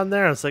 what's going on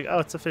there? I was like, oh,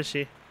 it's a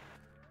fishy.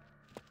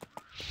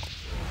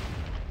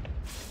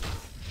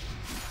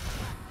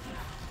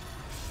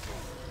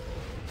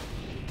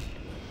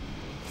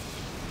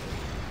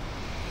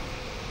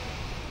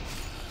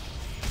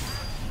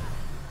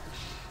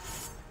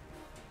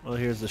 Well,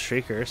 here's the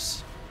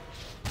Shriekers.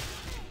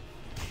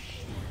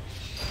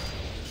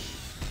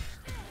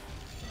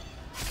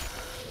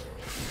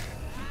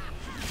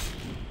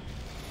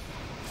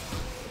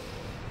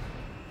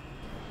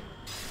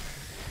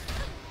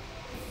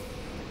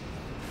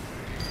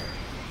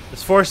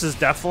 This forest is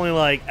definitely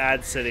like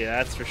Ad City,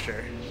 that's for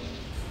sure.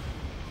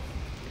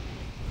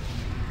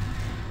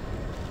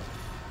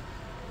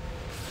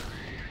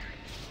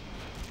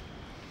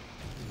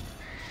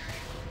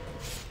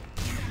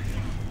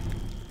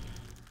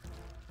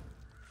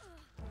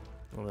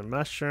 Another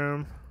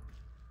mushroom.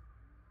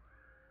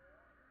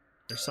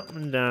 There's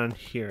something down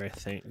here, I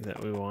think,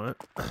 that we want.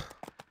 The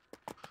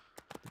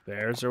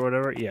bears or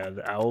whatever. Yeah,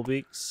 the owl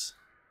beaks.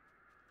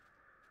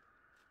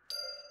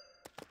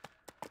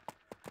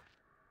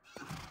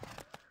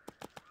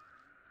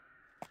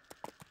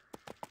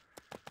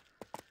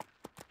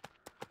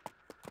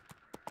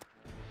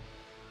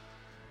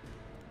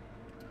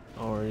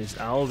 Oh, where these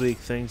owl beak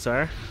things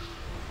are.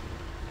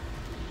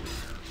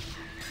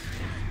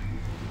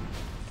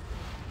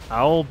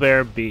 Owl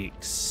bear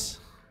beaks.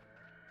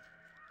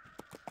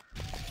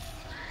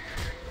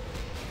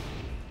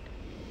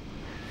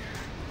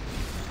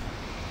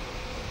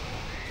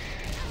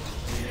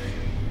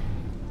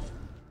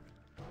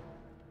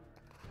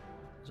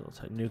 So let's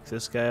nuke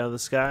this guy out of the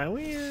sky.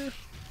 Weird.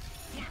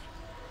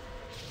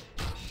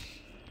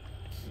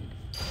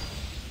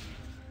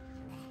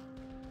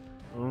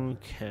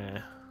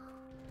 Okay.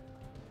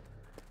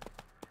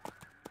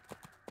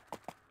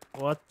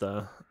 What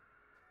the?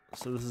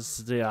 So this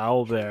is the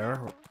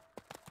owlbear,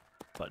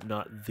 but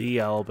not the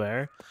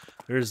owlbear.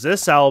 There's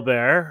this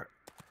owlbear.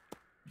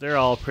 They're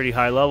all pretty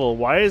high level.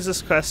 Why is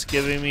this quest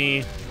giving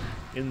me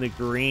in the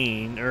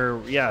green?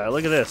 Or yeah,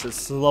 look at this.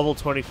 It's the level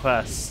 20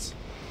 quest,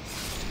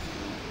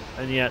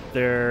 and yet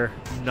they're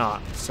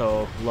not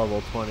so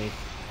level 20.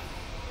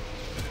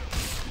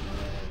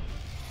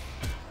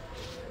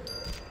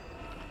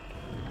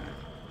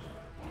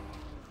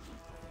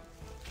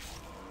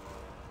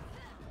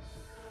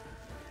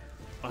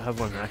 I have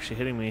one actually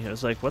hitting me. I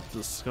was like, what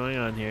is going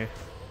on here?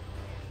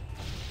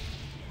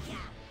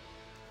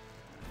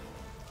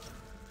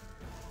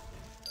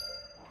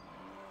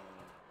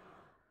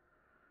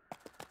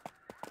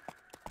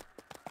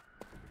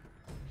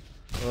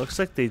 Well, it looks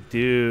like they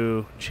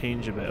do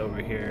change a bit over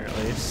here, at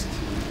least.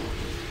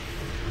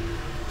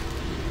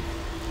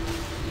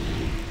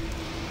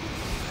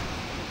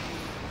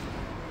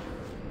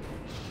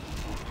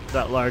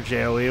 That large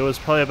AoE was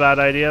probably a bad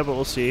idea, but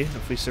we'll see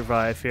if we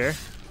survive here.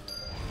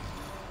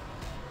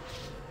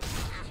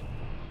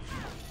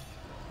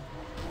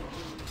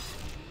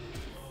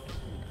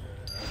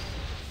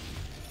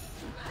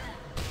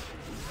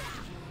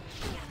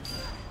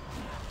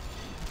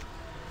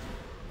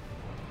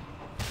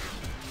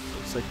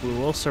 Looks like we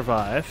will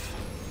survive.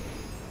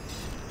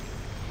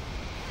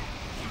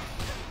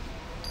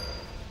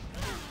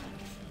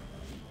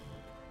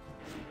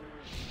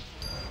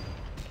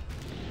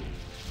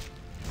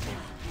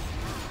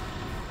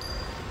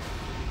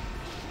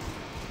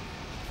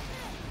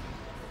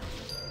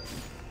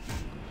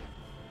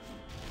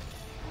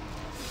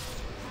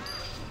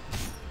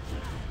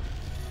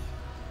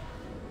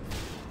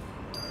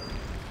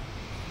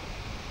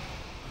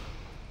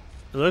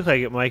 It looked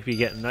like it might be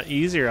getting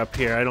easier up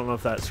here. I don't know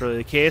if that's really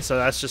the case, so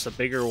that's just a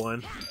bigger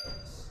one.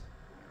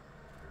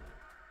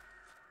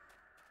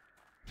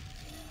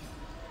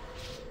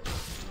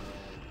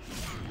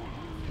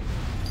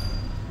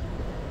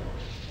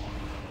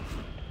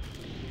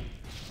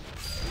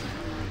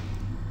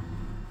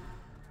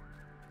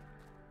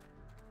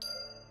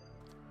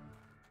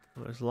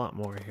 Well, there's a lot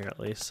more here at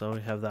least, so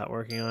we have that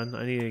working on.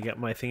 I need to get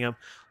my thing up.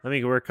 Let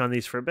me work on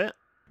these for a bit.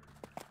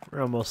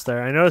 We're almost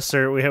there. I noticed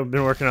we have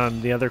been working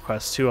on the other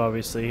quests too,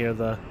 obviously. Here,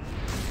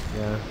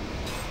 yeah.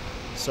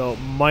 So it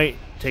might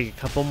take a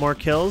couple more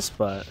kills,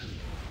 but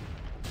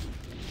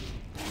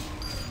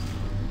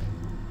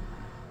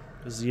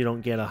because you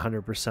don't get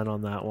 100%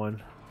 on that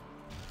one,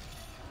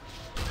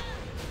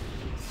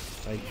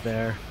 like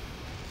there.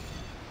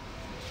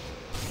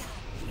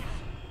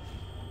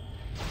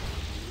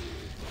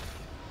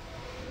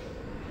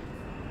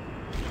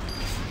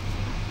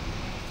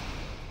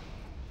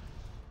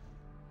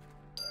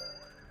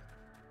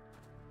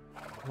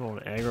 I don't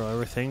want to aggro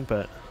everything,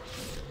 but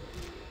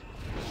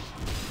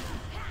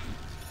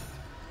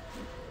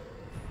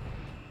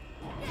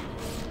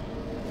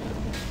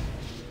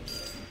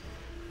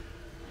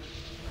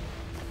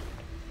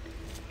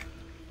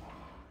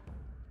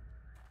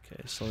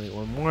okay, so only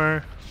one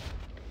more.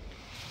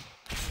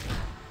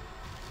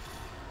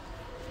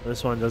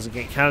 This one doesn't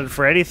get counted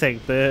for anything.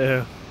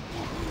 Boo.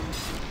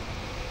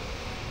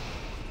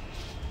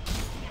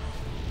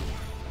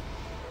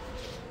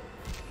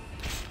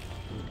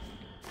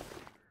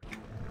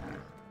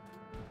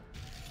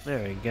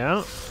 There we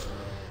go.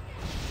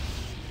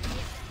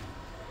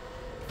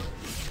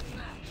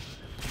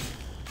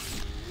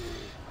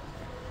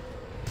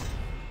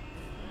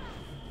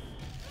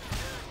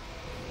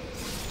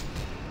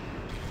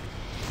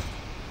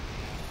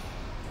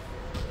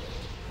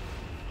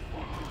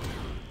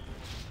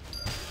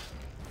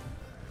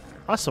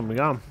 Awesome, we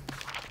got him.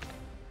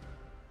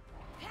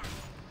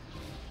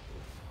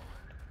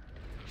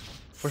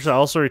 Of course, it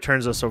also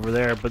returns us over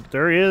there, but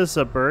there is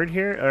a bird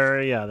here.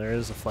 Or, yeah, there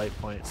is a flight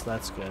point, so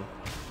that's good.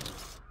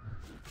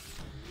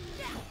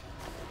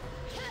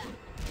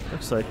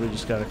 Looks like we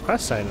just got a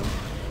quest item.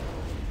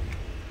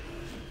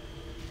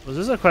 Was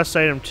this a quest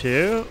item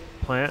too?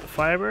 Plant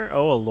fiber?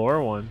 Oh, a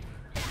lore one.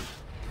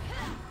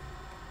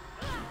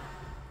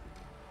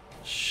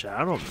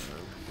 Shadow Man.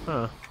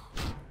 Huh.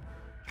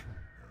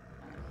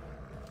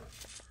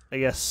 I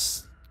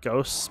guess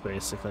ghosts,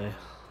 basically.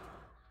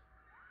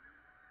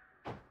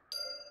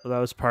 Well, that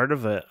was part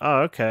of it. Oh,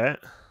 okay.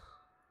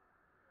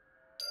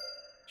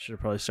 Should have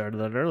probably started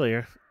that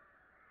earlier.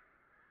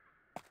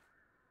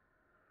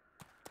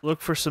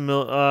 Look for some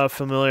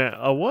familiar.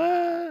 Oh,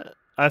 what?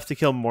 I have to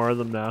kill more of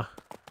them now.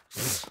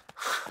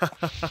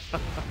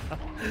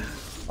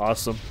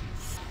 Awesome.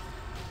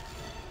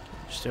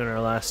 Just doing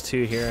our last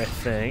two here, I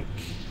think.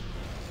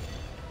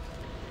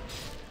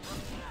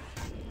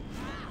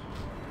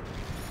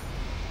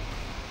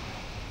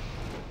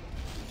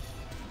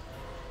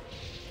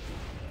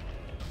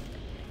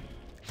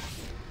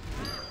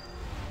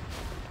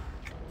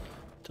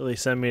 Till they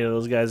send me to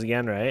those guys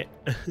again, right?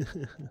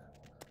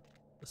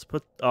 Let's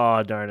put...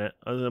 Oh, darn it.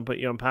 I was going to put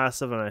you on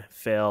passive and I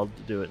failed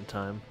to do it in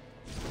time.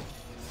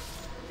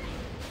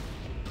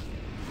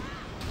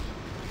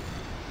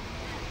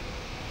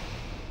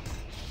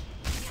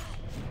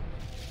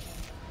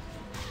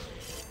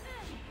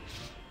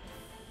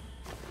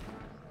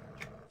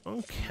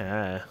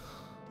 Okay.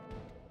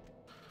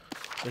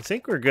 I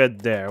think we're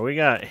good there. We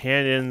got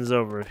hand-ins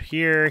over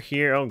here,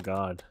 here. Oh,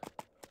 God.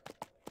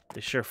 They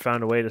sure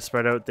found a way to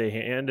spread out the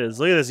hand-ins.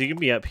 Look at this. You can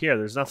be up here.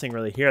 There's nothing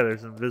really here.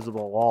 There's an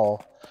invisible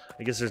wall.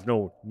 I guess there's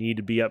no need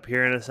to be up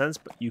here in a sense,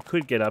 but you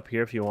could get up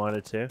here if you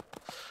wanted to.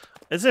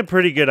 It's a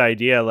pretty good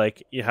idea,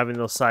 like, you having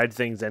those side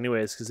things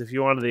anyways, because if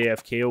you wanted the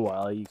AFK a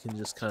while, you can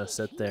just kind of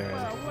sit there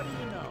and,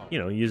 you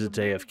know, use it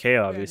to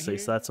AFK, obviously,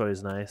 so that's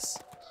always nice.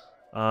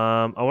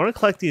 I want to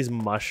collect these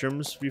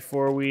mushrooms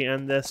before we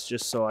end this,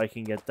 just so I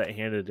can get that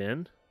handed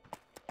in.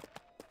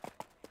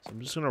 So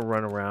I'm just going to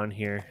run around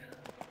here.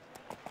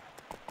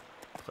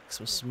 Collect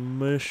some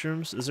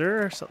mushrooms. Is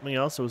there something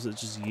else, or was it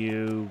just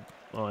you?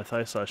 Oh, I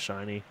thought I saw a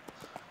shiny.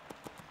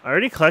 I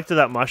already collected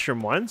that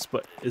mushroom once,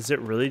 but is it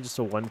really just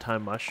a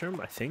one-time mushroom?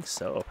 I think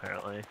so,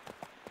 apparently.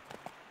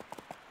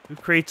 Who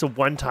creates a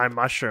one-time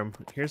mushroom?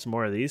 Here's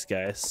more of these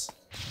guys.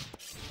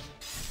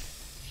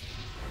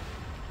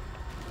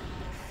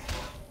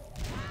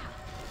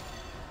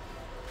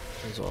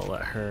 As well,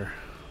 let her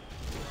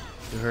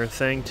do her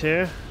thing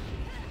too.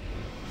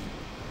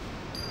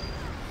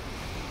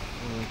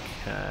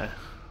 Okay.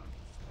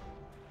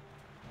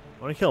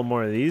 I want to kill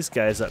more of these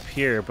guys up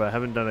here, but I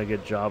haven't done a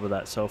good job of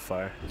that so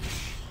far.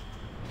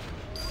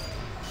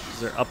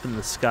 They're up in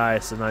the sky,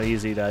 so not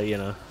easy to, you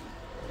know.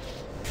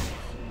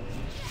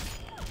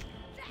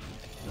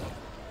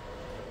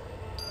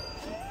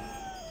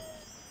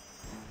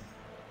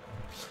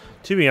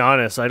 To be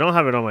honest, I don't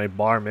have it on my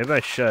bar. Maybe I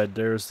should.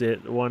 There's the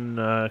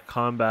one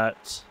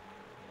combat.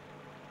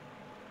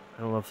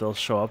 I don't know if they'll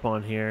show up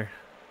on here.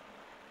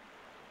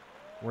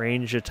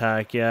 Range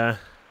attack, yeah.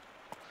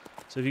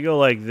 So if you go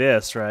like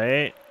this,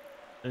 right,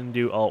 and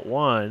do Alt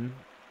 1.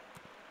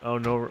 Oh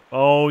no!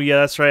 Oh yeah,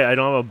 that's right. I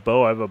don't have a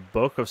bow. I have a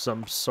book of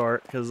some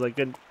sort because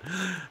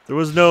there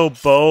was no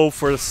bow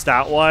for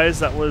stat-wise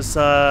that was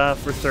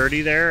for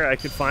 30 there. I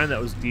could find that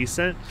was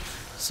decent.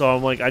 So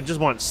I'm like, I just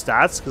want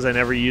stats because I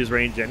never use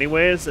range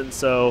anyways, and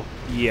so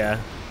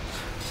yeah,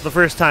 the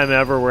first time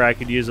ever where I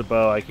could use a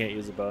bow. I can't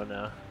use a bow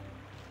now.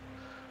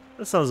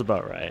 That sounds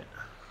about right.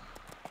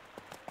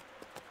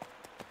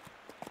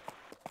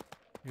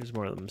 Here's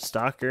more of them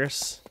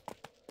stalkers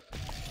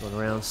going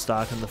around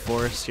stalking the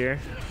forest here.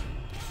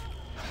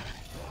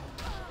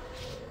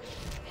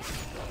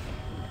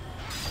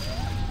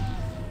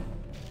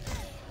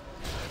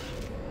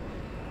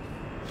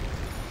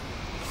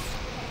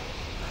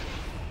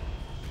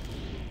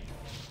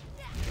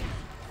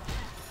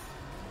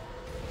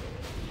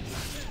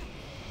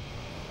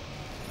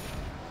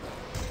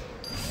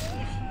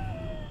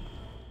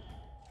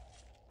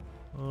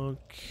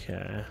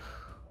 Okay.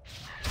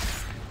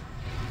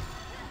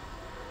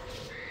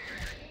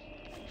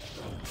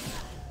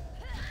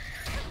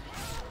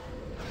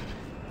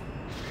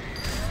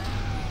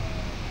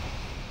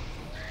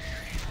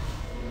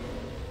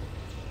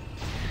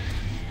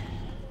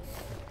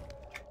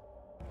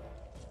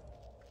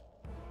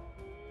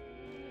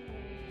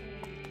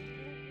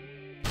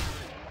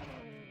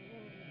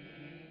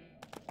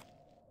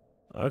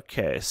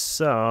 Okay,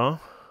 so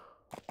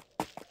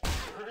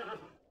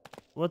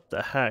what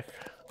the heck?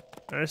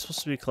 Are I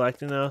supposed to be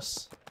collecting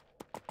those?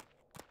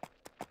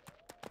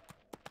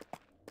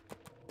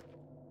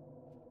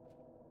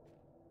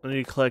 I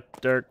need to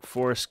collect dark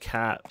forest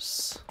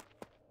caps.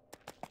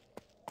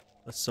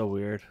 That's so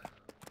weird.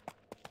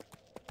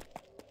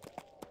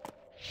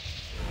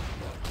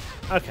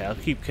 Okay, I'll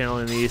keep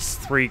killing these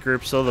 3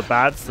 groups. So the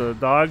bats, the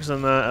dogs,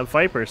 and the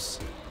vipers.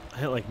 I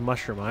hit like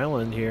Mushroom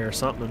Island here or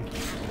something.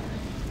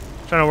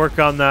 Trying to work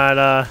on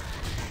that,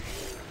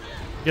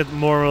 get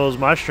more of those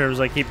mushrooms.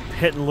 I keep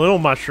hitting little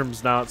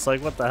mushrooms now. It's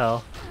like, what the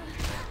hell?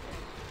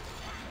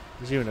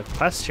 There's even a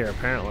quest here,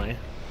 apparently.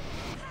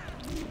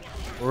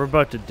 We're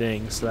about to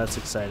ding, so that's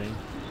exciting.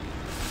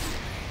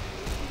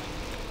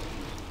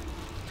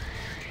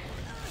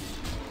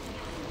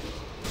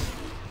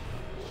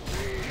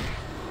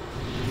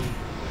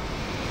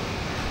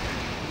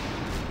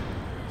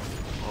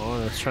 Oh,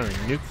 I was trying to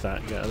nuke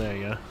that guy. There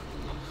you go.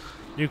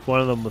 Nuke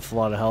one of them with a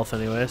lot of health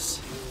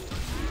anyways.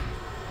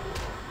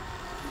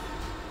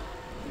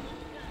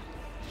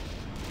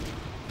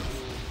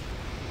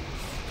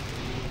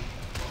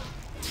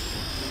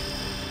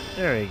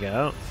 There we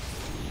go.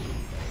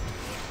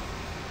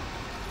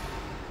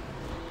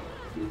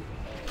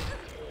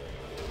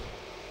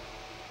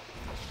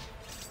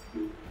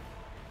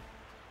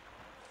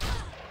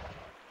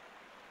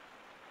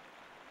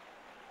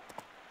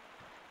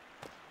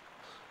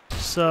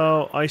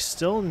 So, I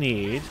still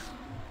need...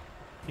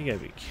 You gotta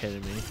be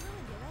kidding me.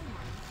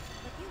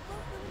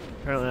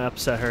 Apparently I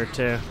upset her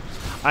too.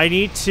 I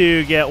need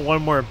to get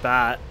one more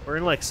bat. We're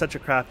in like such a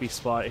crappy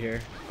spot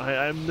here.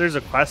 There's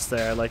a quest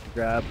there I'd like to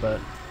grab,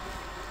 but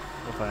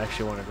I don't know if I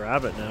actually want to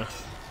grab it now.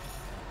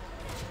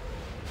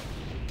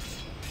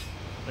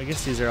 I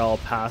guess these are all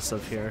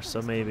passive here,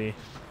 so maybe.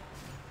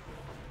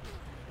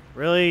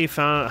 Really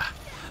found...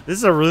 This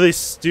is a really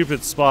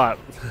stupid spot.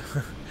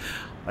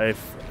 I've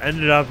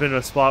ended up in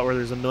a spot where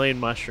there's a million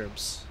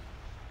mushrooms.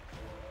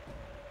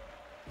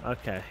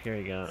 Okay, here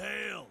you go.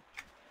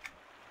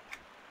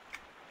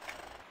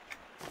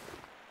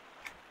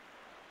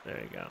 There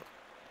you go.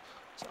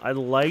 So I'd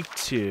like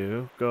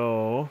to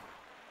go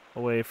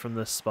away from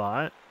this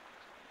spot,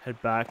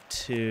 head back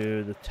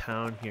to the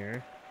town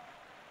here.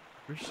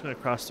 We're just gonna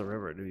cross the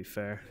river, to be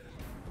fair.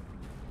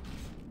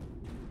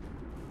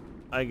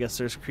 I guess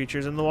there's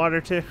creatures in the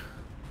water too.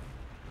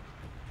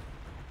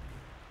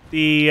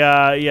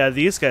 Yeah,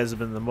 these guys have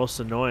been the most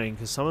annoying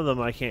because some of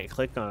them I can't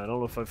click on. I don't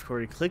know if I've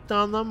already clicked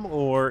on them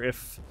or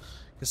if...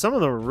 Because some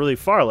of them are really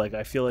far, like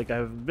I feel like I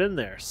haven't been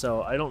there.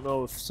 So I don't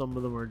know if some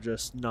of them are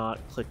just not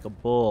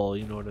clickable,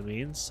 you know what I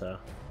mean? So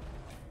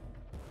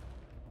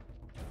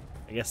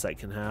I guess that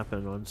can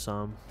happen on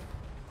some.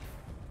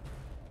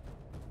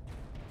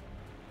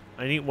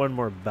 I need one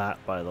more bat,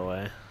 by the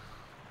way.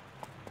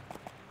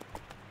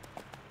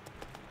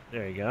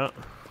 There you go.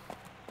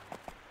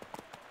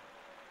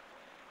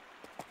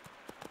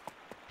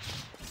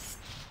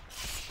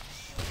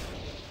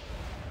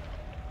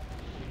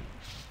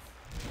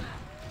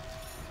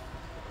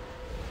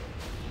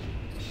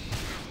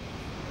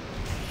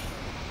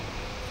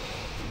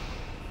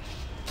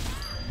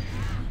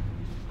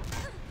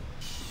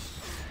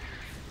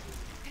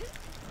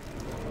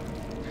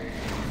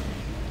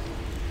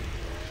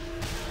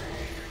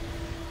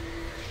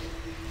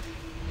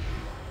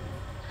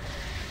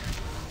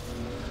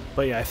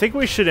 But yeah, I think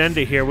we should end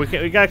it here. We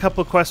got a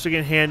couple of quests we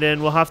can hand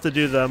in. We'll have to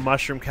do the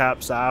mushroom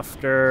caps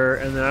after,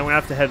 and then I'm gonna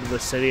have to head to the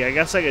city. I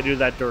guess I could do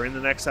that during the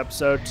next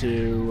episode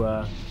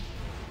to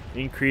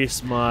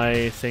increase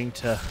my thing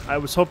to... I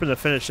was hoping to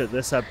finish it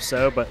this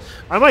episode, but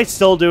I might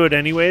still do it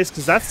anyways,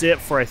 because that's it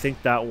for, I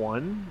think, that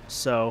one.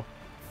 So,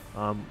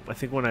 I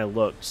think when I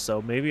looked.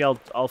 So maybe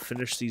I'll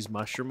finish these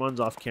mushroom ones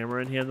off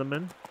camera and hand them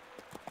in.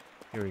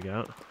 Here we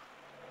go.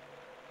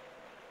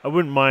 I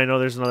wouldn't mind... Oh,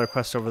 there's another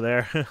quest over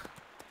there.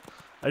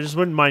 I just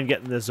wouldn't mind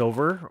getting this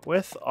over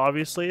with,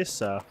 obviously,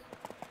 so...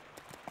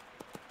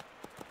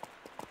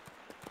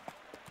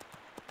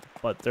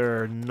 But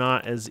they're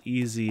not as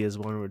easy as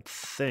one would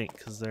think,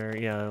 because they're,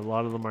 yeah, a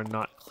lot of them are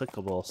not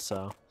clickable,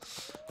 so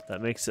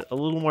that makes it a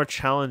little more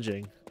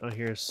challenging. Oh,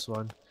 here's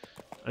one.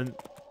 And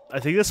I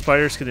think the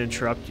spiders can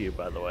interrupt you,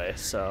 by the way,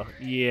 so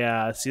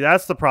yeah, see,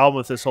 that's the problem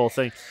with this whole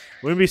thing.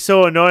 It wouldn't be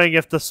so annoying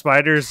if the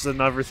spiders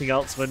and everything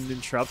else wouldn't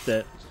interrupt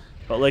it.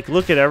 But, like,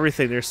 look at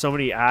everything. There's so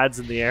many ads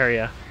in the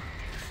area.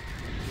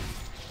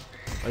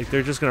 Like,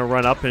 they're just gonna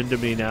run up into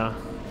me now.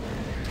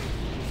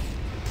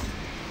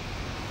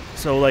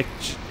 So, like,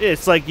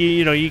 it's like,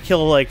 you know, you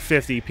kill, like,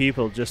 50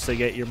 people just to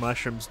get your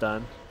mushrooms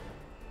done.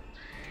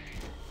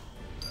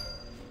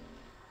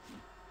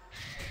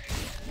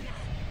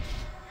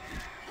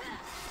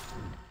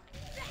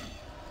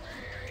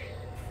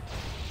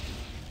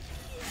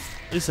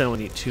 At least I only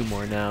need 2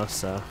 more now,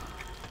 so...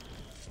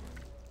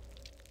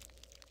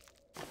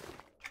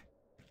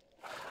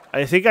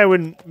 I think I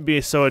wouldn't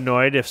be so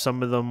annoyed if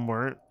some of them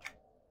weren't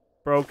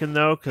broken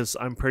though, because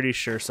I'm pretty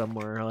sure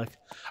somewhere, like,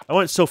 I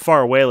went so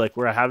far away, like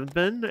where I haven't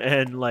been,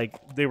 and like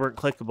they weren't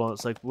clickable, and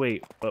it's like,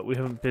 wait, but we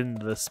haven't been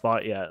to this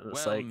spot yet, and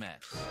it's Well like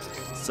met.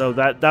 So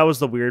that was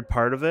the weird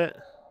part of it.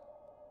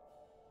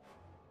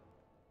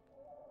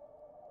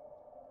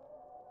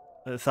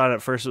 I thought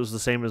at first it was the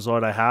same as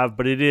what I have,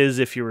 but it is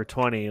if you were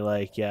 20,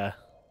 like, yeah.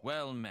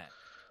 Well met.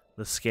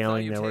 The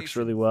scaling there works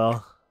really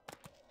well.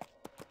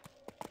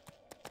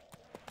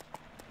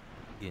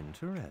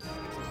 Interesting.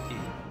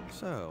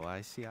 So,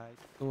 I see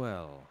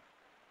well,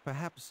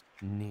 perhaps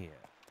near.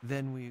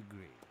 Then we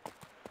agree.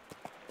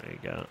 There you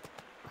go.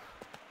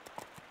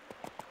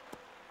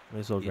 Might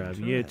as well grab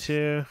you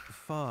too.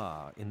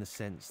 Far in the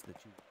sense that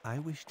I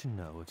wish to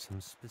know of some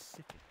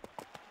specific.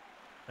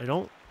 I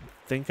don't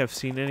think I've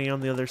seen any on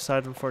the other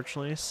side,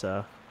 unfortunately,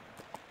 so...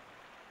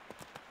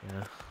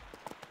 Yeah.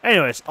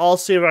 Anyways, I'll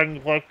see if I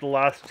can collect the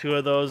last 2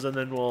 of those, and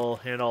then we'll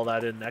hand all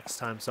that in next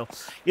time. So,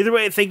 either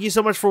way, thank you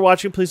so much for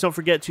watching. Please don't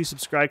forget to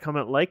subscribe,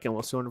 comment, like, and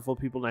we'll see wonderful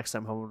people next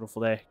time. Have a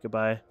wonderful day.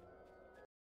 Goodbye.